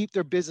to keep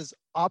their business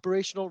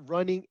operational,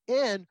 running,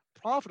 and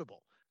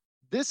profitable.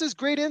 This is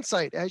great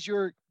insight as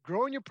you're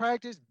growing your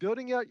practice,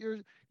 building out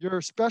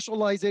your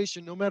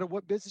specialization, no matter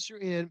what business you're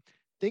in.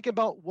 Think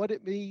about what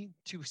it means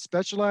to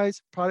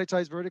specialize,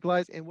 productize,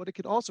 verticalize, and what it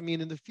could also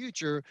mean in the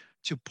future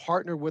to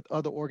partner with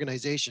other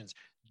organizations.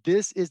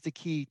 This is the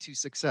key to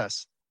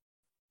success.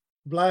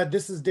 Vlad,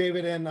 this is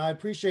David, and I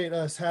appreciate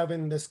us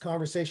having this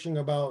conversation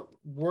about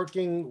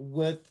working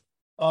with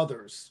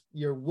others.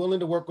 You're willing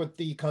to work with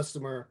the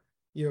customer.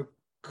 You're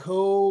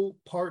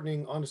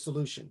co-partnering on a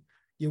solution.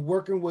 You're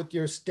working with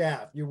your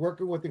staff. You're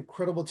working with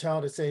incredible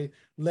talent to say,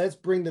 let's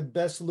bring the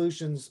best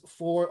solutions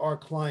for our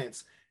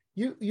clients.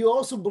 You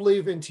also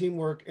believe in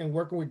teamwork and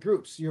working with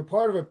groups. You're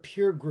part of a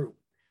peer group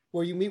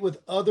where you meet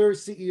with other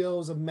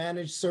CEOs of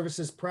managed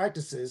services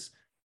practices.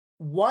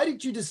 Why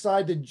did you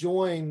decide to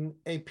join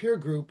a peer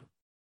group?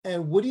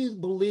 And what do you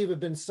believe have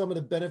been some of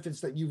the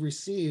benefits that you've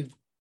received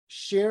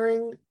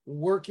sharing,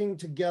 working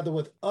together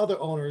with other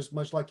owners,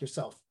 much like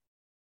yourself?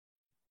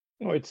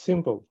 No, it's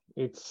simple.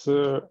 It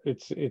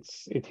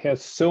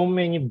has so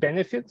many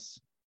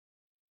benefits.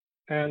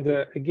 And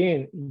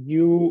again,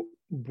 you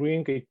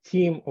bring a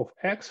team of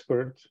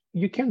experts.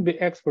 You can be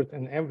expert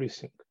in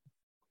everything.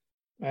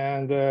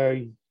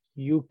 And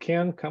you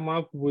can come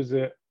up with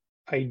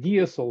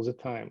ideas all the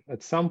time.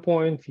 At some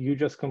point, you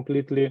just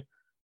completely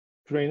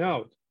drain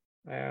out.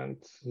 And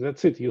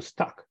that's it, you're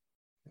stuck.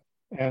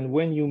 And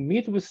when you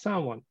meet with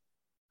someone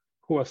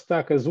who are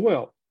stuck as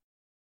well,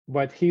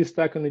 but he's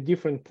stuck in a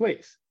different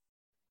place,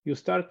 you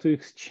start to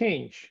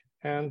exchange,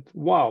 and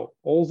wow,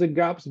 all the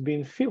gaps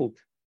being filled.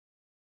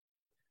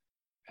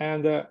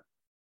 And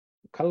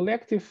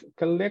collective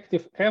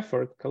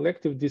effort,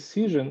 collective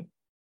decision,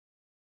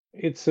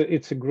 it's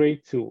a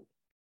great tool.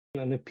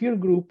 In a peer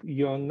group,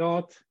 you're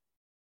not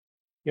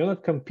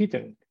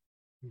competing.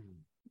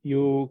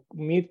 You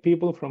meet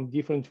people from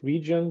different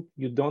regions.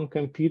 You don't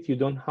compete. You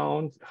don't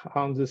hound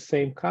the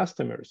same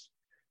customers.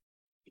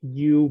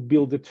 You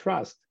build the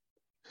trust.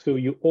 So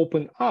you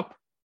open up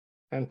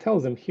and tell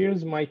them,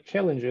 here's my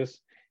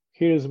challenges.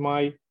 Here's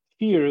my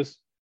fears.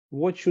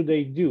 What should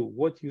I do?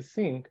 What do you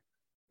think?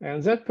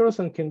 And that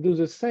person can do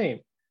the same.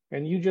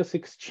 And you just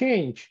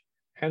exchange.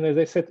 And as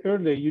I said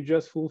earlier, you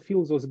just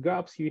fulfill those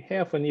gaps you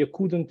have, and you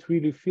couldn't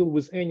really fill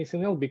with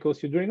anything else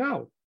because you drain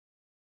out.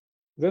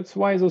 That's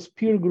why those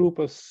peer groups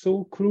are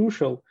so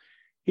crucial.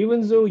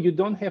 Even though you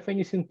don't have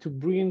anything to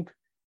bring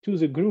to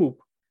the group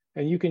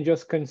and you can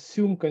just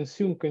consume,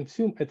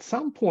 at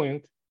some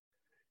point,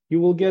 you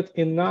will get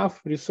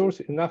enough resource,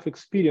 enough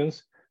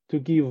experience to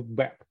give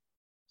back.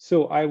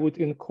 So I would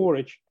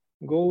encourage,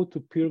 go to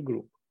peer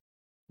group.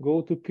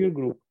 Go to peer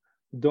group.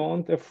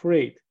 Don't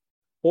afraid.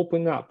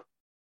 Open up.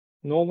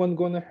 No one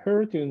gonna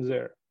hurt you in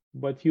there,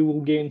 but you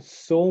will gain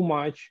so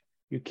much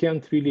you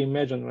can't really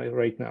imagine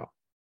right now.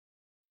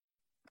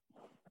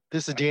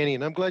 This is Danny,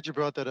 and I'm glad you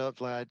brought that up,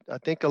 Vlad. I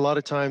think a lot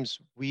of times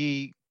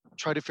we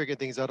try to figure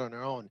things out on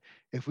our own.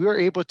 If we were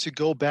able to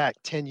go back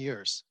 10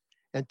 years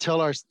and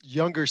tell our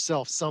younger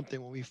self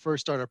something when we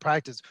first started our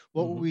practice,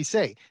 what would we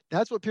say?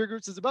 That's what peer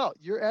groups is about.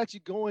 You're actually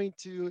going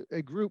to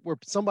a group where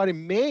somebody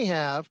may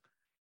have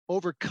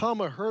overcome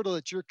a hurdle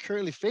that you're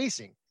currently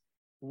facing.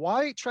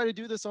 Why try to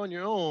do this on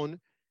your own?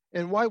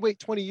 And why wait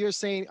 20 years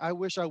saying, I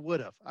wish I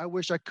would have, I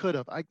wish I could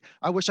have,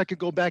 I wish I could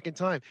go back in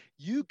time.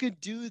 You could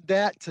do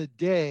that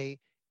today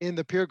in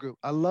the peer group.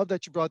 I love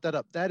that you brought that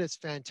up. That is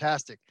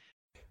fantastic.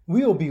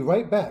 We will be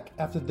right back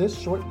after this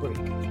short break.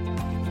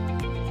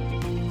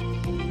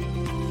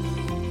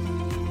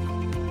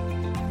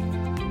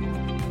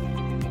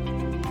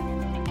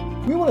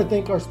 We want to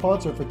thank our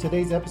sponsor for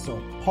today's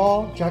episode,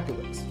 Paul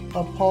Jacowicz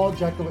of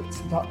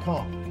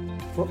pauljacowicz.com.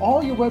 For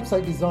all your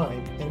website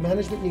design and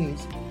management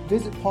needs,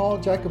 visit Paul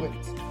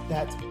Jacowicz.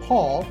 That's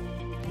Paul,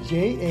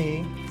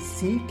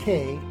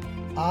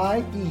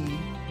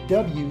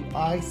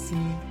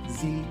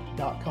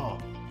 JACKIEWICZ.com.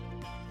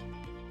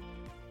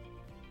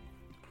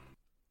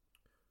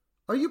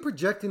 Are you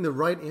projecting the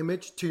right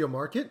image to your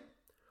market?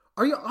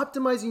 Are you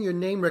optimizing your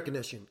name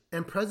recognition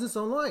and presence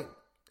online?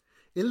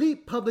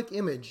 Elite Public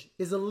Image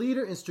is a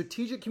leader in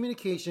strategic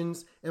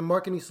communications and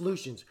marketing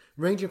solutions,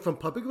 ranging from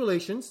public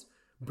relations,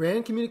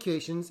 brand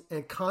communications,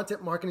 and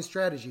content marketing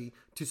strategy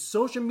to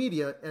social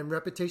media and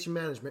reputation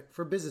management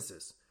for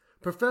businesses,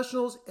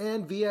 professionals,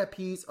 and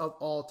VIPs of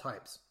all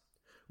types.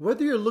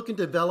 Whether you're looking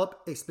to develop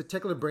a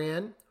particular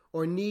brand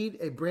or need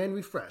a brand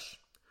refresh,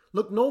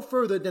 look no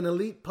further than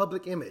Elite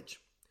Public Image.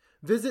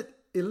 Visit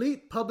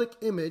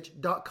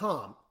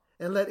elitepublicimage.com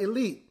and let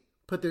Elite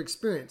put their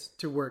experience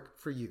to work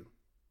for you.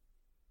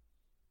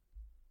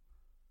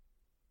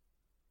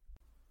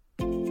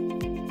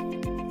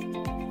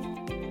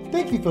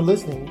 Thank you for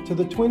listening to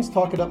the Twins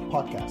Talk It Up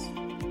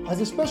podcast. As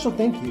a special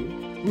thank you,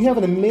 we have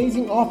an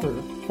amazing offer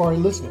for our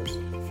listeners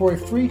for a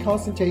free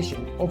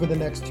consultation over the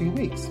next 2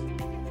 weeks.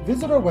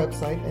 Visit our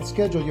website and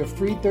schedule your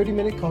free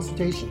 30-minute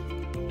consultation.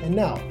 And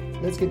now,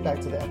 let's get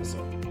back to the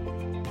episode.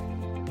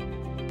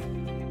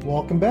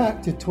 Welcome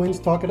back to Twins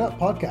Talk It Up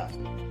podcast.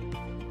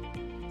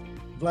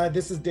 Vlad,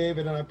 this is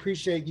David, and I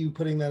appreciate you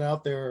putting that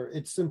out there.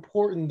 It's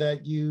important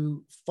that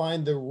you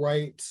find the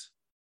right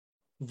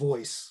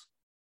voice,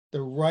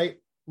 the right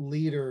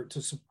leader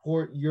to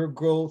support your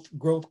growth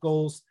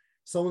goals,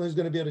 someone who's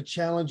going to be able to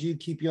challenge you,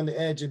 keep you on the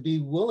edge, and be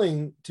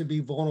willing to be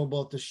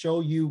vulnerable to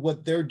show you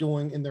what they're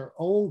doing in their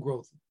own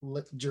growth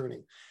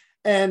journey.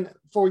 And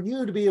for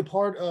you to be a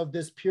part of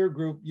this peer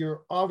group,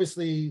 you're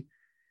obviously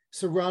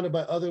surrounded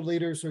by other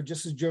leaders who are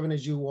just as driven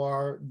as you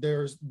are.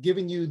 They're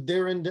giving you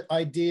their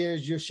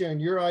ideas, you're sharing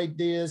your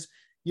ideas,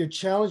 you're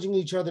challenging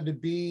each other to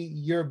be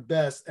your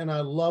best. And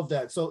I love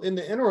that. So in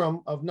the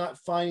interim of not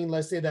finding,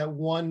 let's say, that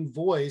one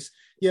voice,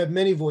 you have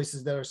many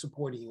voices that are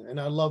supporting you.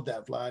 And I love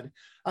that, Vlad.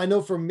 I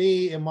know for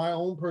me, in my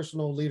own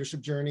personal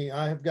leadership journey,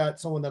 I have got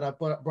someone that I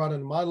brought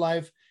into my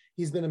life.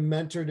 He's been a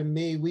mentor to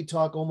me. We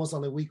talk almost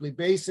on a weekly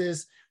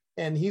basis,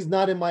 and he's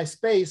not in my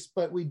space,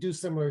 but we do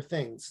similar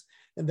things.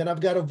 And then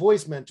I've got a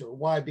voice mentor.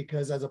 Why?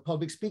 Because as a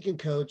public speaking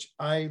coach,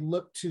 I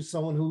look to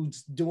someone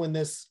who's doing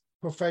this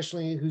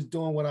professionally, who's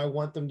doing what I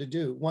want them to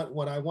do,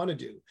 what I want to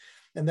do.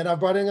 And then I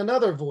brought in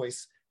another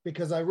voice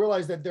because I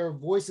realized that there are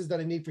voices that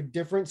I need for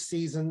different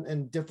seasons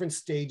and different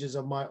stages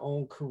of my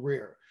own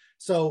career.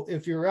 So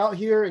if you're out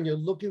here and you're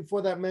looking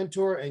for that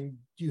mentor and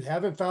you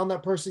haven't found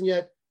that person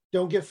yet,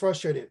 don't get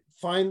frustrated.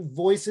 Find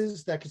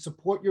voices that can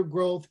support your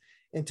growth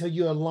until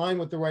you align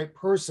with the right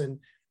person,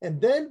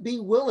 and then be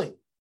willing,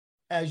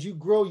 as you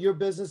grow your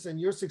business and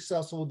you're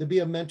successful, to be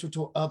a mentor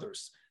to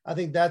others. I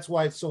think that's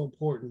why it's so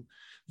important.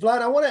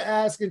 Vlad, I want to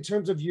ask in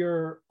terms of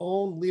your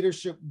own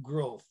leadership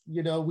growth.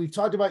 You know, we've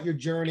talked about your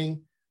journey,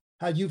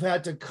 how you've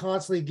had to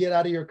constantly get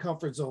out of your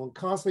comfort zone,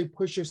 constantly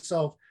push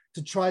yourself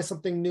to try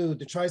something new,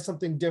 to try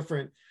something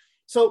different.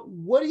 So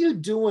what are you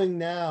doing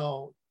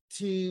now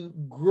to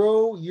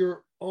grow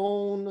your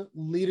own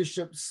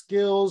leadership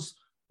skills?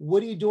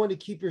 What are you doing to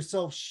keep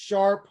yourself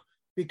sharp?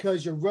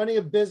 Because you're running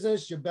a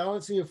business, you're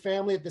balancing your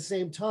family at the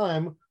same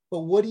time,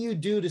 but what do you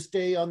do to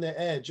stay on the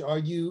edge? Are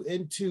you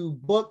into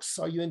books?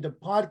 Are you into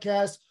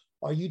podcasts?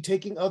 Are you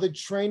taking other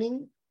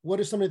training? What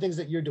are some of the things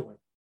that you're doing?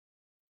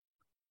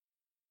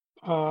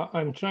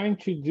 I'm trying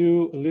to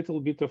do a little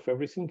bit of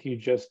everything you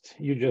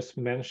just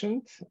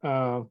mentioned.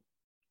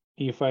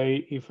 If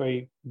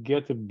I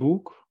get a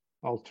book,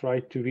 I'll try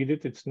to read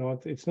it. It's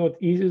not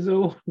easy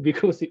though,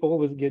 because you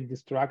always get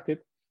distracted.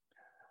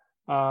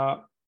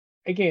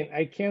 Again,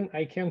 I can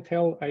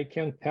tell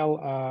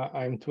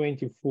I'm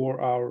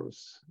 24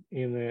 hours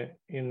in a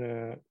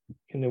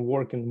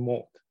working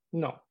mode.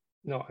 No,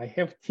 I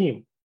have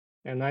team,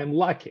 and I'm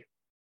lucky.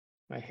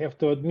 I have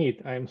to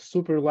admit, I'm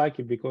super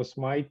lucky because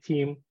my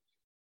team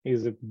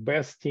is the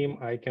best team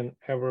I can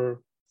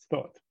ever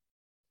thought.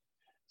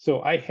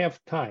 So I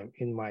have time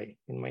in my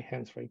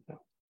hands right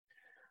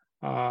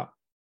now.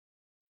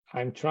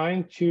 I'm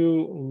trying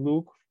to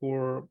look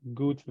for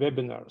good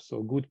webinars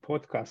or good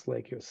podcasts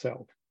like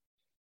yourself.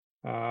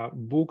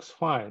 Books,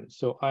 fine.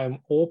 So I'm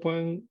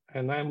open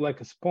and I'm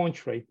like a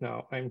sponge right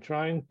now. I'm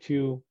trying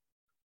to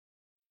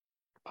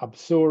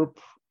absorb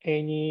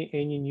any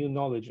new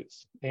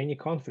knowledges, any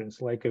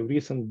conference, like a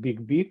recent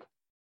big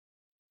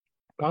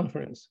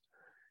conference.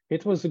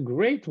 It was a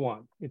great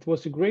one. It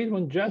was a great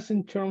one just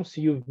in terms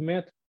you've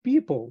met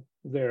people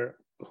there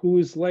who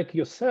is like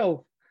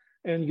yourself,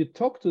 and you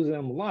talk to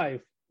them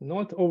live,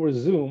 not over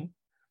Zoom,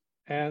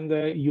 and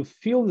you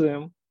feel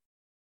them.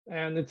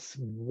 And it's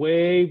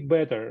way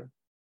better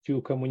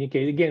to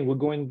communicate. Again, we're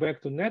going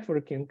back to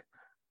networking,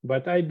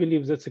 but I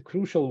believe that's a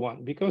crucial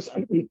one because,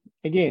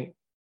 again,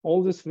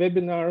 all these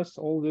webinars,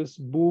 all these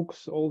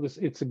books, all this,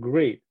 it's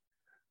great,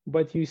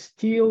 but you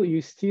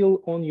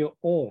still on your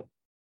own.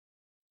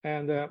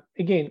 And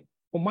again,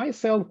 for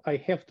myself, I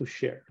have to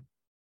share.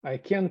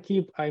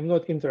 I'm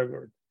not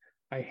introvert.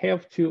 I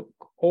have to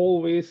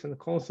always and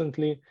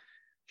constantly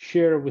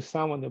share with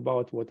someone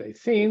about what I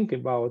think,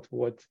 about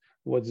what's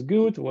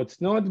good,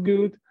 what's not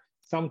good.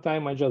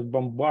 Sometimes I just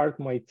bombard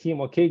my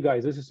team. Okay,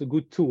 guys, this is a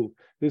good tool.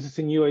 This is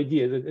a new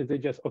idea. They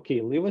just, okay,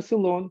 leave us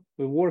alone.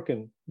 We're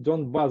working.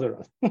 Don't bother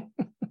us.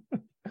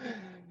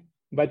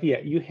 But yeah,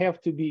 you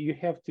have to be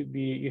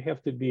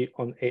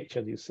on edge,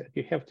 as you said.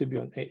 You have to be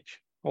on edge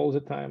all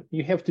the time.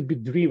 You have to be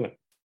driven.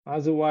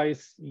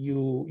 Otherwise,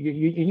 you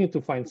need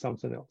to find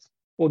something else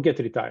or get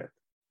retired.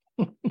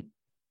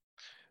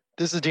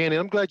 This is Danny.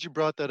 I'm glad you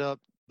brought that up,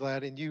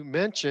 Vlad. And you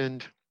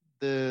mentioned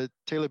the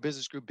Taylor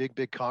Business Group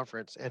Big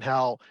Conference and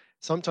how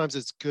sometimes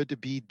it's good to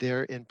be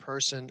there in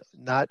person,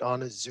 not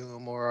on a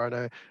Zoom or on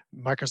a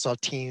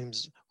Microsoft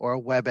Teams or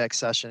a WebEx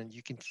session.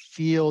 You can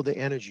feel the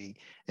energy.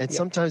 And Yeah.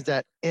 sometimes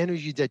that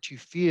energy that you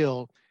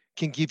feel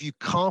can give you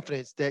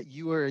confidence that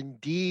you are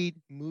indeed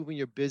moving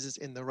your business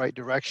in the right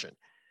direction.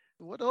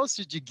 What else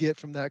did you get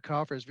from that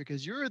conference?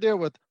 Because you were there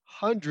with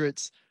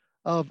hundreds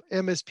of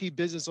MSP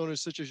business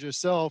owners such as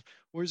yourself.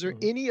 Was there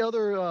any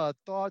other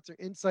thoughts or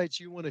insights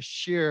you want to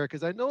share?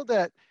 Because I know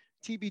that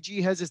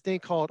TBG has this thing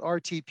called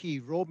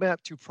RTP,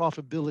 Roadmap to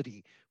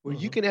Profitability, where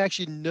you can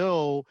actually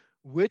know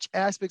which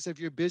aspects of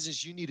your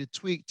business you need to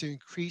tweak to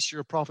increase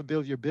your profitability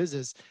of your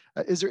business.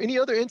 Is there any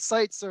other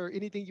insights or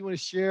anything you want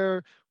to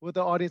share with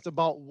the audience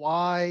about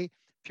why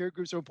peer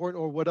groups are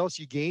important or what else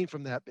you gained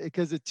from that?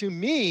 Because to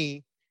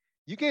me,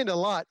 you gained a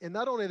lot. And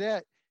not only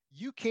that,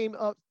 you came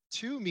up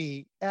to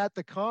me at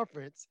the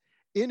conference,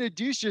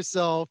 introduced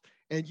yourself,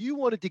 and you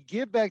wanted to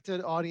give back to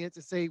the audience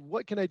and say,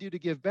 what can I do to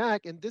give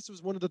back? And this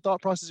was one of the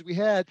thought processes we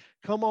had.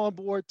 Come on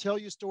board, tell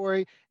your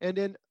story, and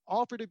then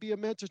offer to be a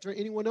mentor to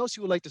anyone else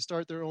who would like to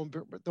start their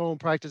own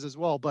practice as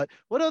well. But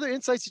what other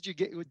insights did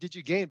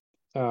you gain?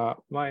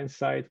 My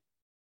insight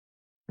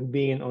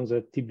being on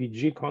the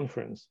TBG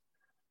conference,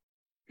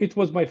 it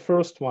was my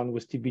first one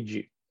with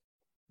TBG,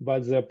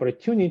 but the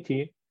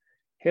opportunity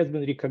has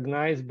been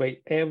recognized by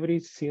every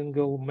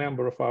single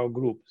member of our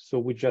group. So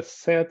we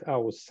just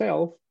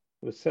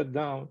we sat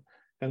down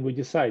and we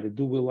decided,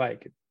 do we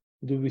like it?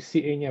 Do we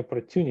see any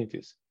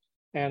opportunities?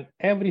 And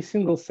every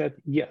single said,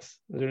 yes,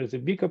 there is a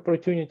big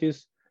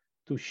opportunities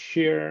to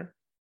share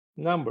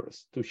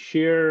numbers, to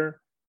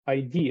share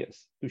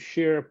ideas, to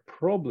share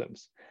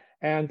problems.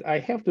 And I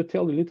have to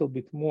tell a little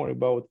bit more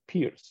about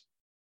peer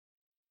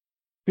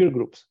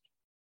groups.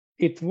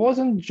 It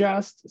wasn't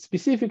just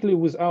specifically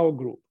with our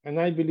group, and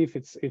I believe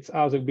it's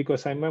other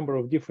because I'm a member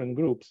of different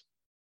groups,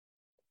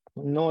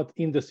 not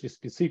industry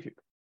specific.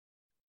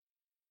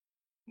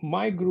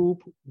 My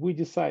group, we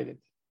decided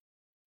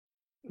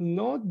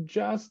not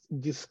just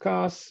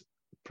discuss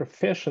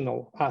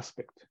professional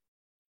aspect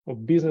or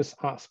business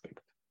aspect.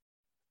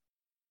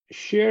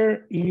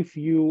 Share if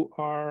you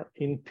are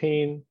in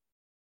pain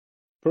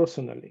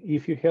personally,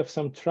 if you have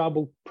some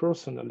trouble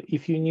personally,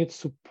 if you need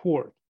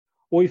support,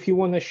 or if you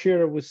want to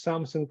share with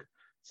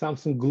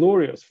something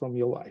glorious from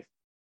your life.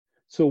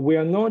 So we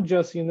are not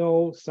just,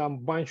 some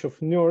bunch of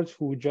nerds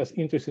who are just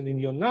interested in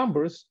your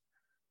numbers.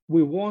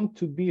 We want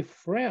to be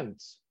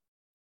friends.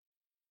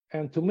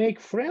 And to make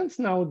friends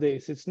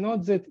nowadays, it's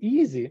not that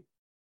easy.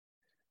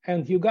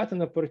 And you got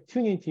an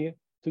opportunity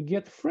to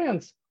get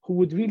friends who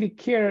would really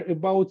care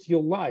about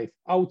your life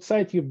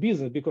outside your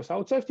business, because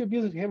outside your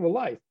business, you have a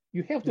life.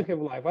 You have to have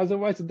a life.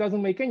 Otherwise, it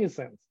doesn't make any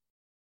sense.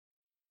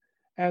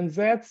 And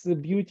that's the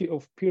beauty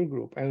of peer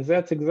group. And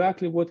that's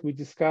exactly what we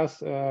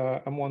discuss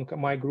among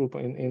my group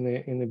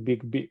in a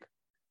big.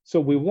 So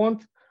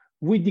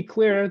we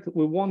declared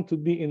we want to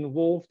be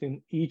involved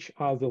in each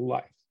other's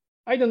lives.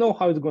 I don't know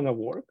how it's going to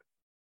work,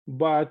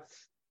 but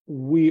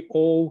we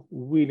all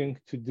willing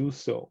to do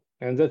so.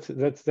 And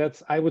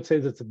that's I would say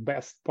that's the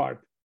best part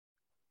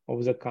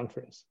of the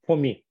conference for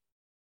me.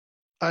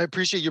 I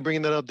appreciate you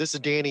bringing that up. This is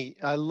Danny.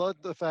 I love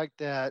the fact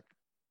that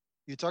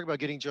you talk about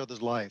getting each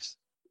other's lives.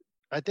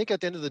 I think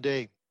at the end of the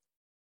day,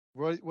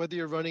 whether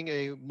you're running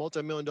a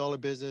multi-million-dollar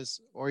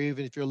business, or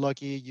even if you're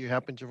lucky, you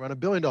happen to run a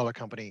billion-dollar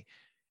company,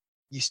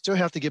 you still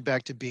have to get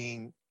back to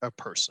being a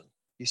person.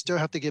 You still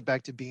have to get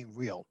back to being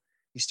real.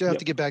 You still have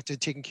to get back to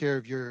taking care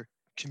of your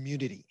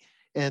community.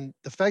 And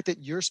the fact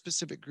that your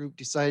specific group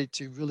decided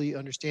to really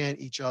understand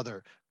each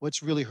other,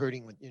 what's really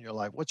hurting in your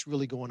life, what's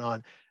really going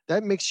on,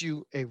 that makes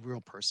you a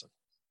real person.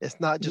 It's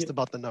not just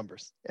about the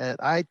numbers. And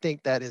I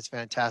think that is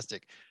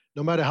fantastic.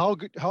 No matter how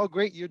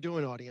great you're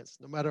doing, audience,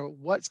 no matter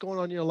what's going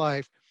on in your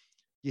life,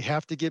 you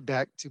have to get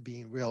back to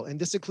being real. And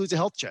this includes a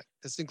health check.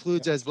 This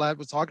includes, as Vlad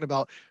was talking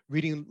about,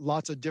 reading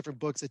lots of different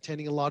books,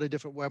 attending a lot of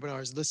different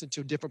webinars, listening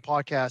to different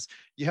podcasts.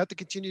 You have to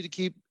continue to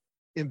keep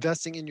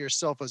investing in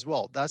yourself as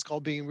well. That's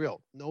called being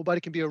real.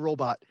 Nobody can be a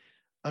robot.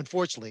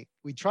 Unfortunately,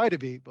 we try to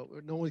be, but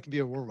no one can be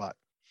a robot.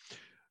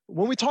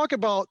 When we talk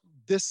about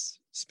this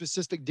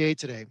specific day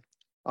today,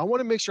 I want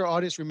to make sure our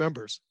audience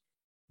remembers,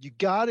 you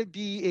got to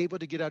be able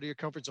to get out of your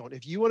comfort zone.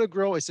 If you want to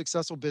grow a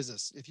successful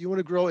business, if you want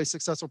to grow a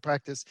successful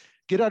practice,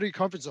 get out of your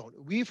comfort zone.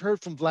 We've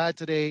heard from Vlad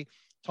today,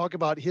 talk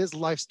about his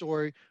life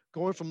story,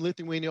 going from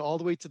Lithuania all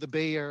the way to the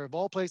Bay Area, of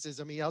all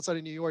places. I mean, outside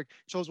of New York,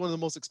 chose one of the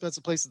most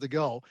expensive places to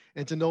go,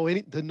 and to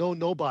know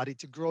nobody,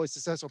 to grow a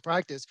successful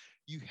practice,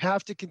 you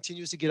have to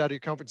continuously get out of your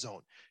comfort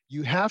zone.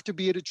 You have to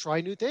be able to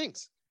try new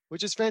things,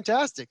 which is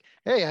fantastic.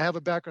 Hey, I have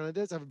a background on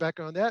this, I have a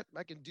background on that.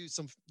 I can do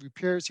some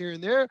repairs here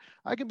and there.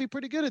 I can be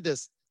pretty good at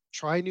this.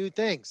 Try new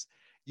things.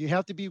 You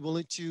have to be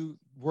willing to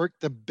work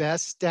the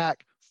best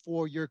stack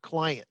for your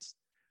clients.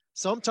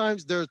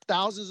 Sometimes there are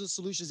thousands of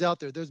solutions out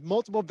there. There's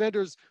multiple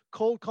vendors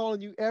cold calling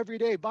you every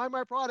day. Buy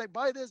my product,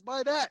 buy this,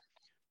 buy that.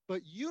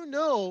 But you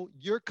know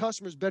your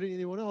customers better than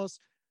anyone else.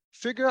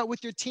 Figure out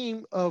with your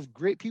team of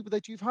great people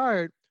that you've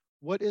hired,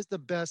 what is the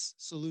best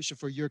solution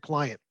for your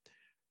client.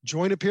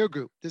 Join a peer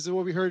group. This is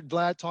what we heard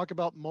Vlad talk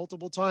about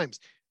multiple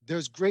times.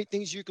 There's great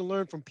things you can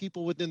learn from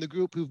people within the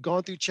group who've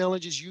gone through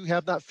challenges you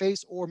have not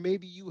faced, or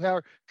maybe you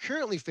are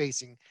currently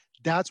facing.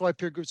 That's why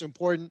peer groups are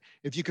important.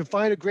 If you can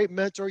find a great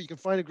mentor, you can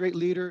find a great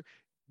leader,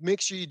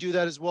 make sure you do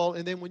that as well.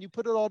 And then when you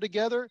put it all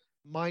together,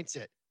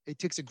 mindset. It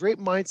takes a great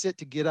mindset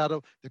to get out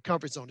of the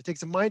comfort zone. It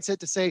takes a mindset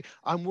to say,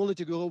 I'm willing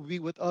to go be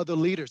with other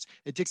leaders.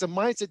 It takes a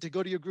mindset to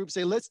go to your group and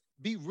say, let's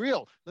be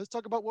real. Let's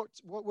talk about what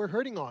we're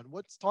hurting on.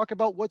 Let's talk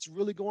about what's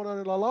really going on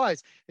in our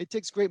lives. It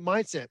takes great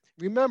mindset.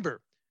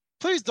 Remember,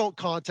 please don't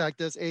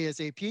contact us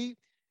ASAP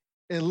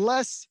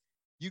unless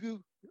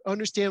you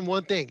understand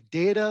one thing: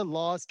 data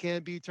loss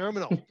can be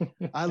terminal.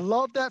 I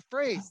love that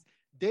phrase.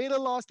 Data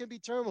loss can be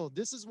terminal.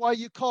 This is why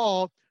you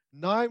call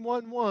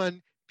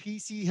 911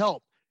 PC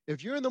help.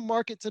 If you're in the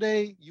market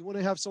today, you want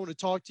to have someone to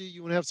talk to,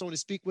 you want to have someone to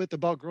speak with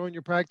about growing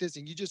your practice,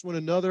 and you just want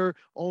another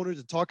owner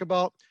to talk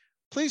about,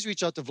 please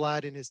reach out to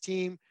Vlad and his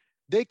team.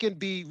 They can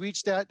be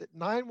reached at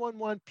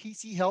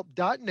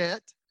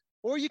 911pchelp.net,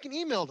 or you can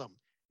email them,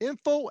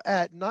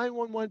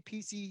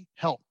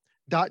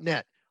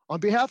 info@911pchelp.net. On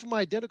behalf of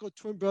my identical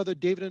twin brother,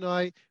 David, and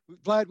I,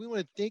 Vlad, we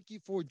want to thank you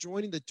for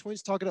joining the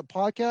Twins Talking Up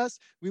podcast.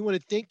 We want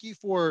to thank you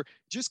for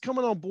just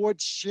coming on board,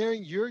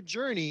 sharing your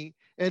journey,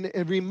 and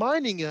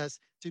reminding us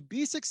to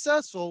be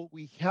successful,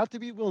 we have to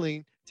be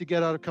willing to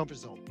get out of comfort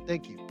zone.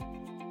 Thank you.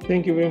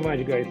 Thank you very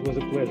much, guys. It was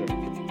a pleasure.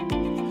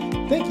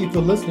 Thank you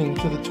for listening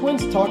to the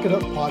Twins Talk It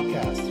Up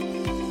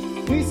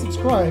podcast. Please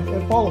subscribe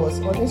and follow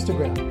us on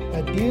Instagram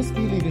at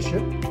DSP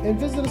Leadership, and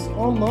visit us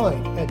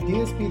online at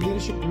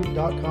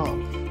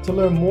dspleadershipgroup.com to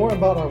learn more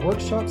about our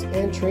workshops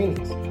and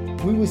trainings.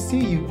 We will see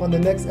you on the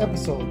next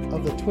episode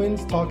of the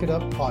Twins Talk It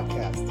Up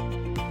podcast.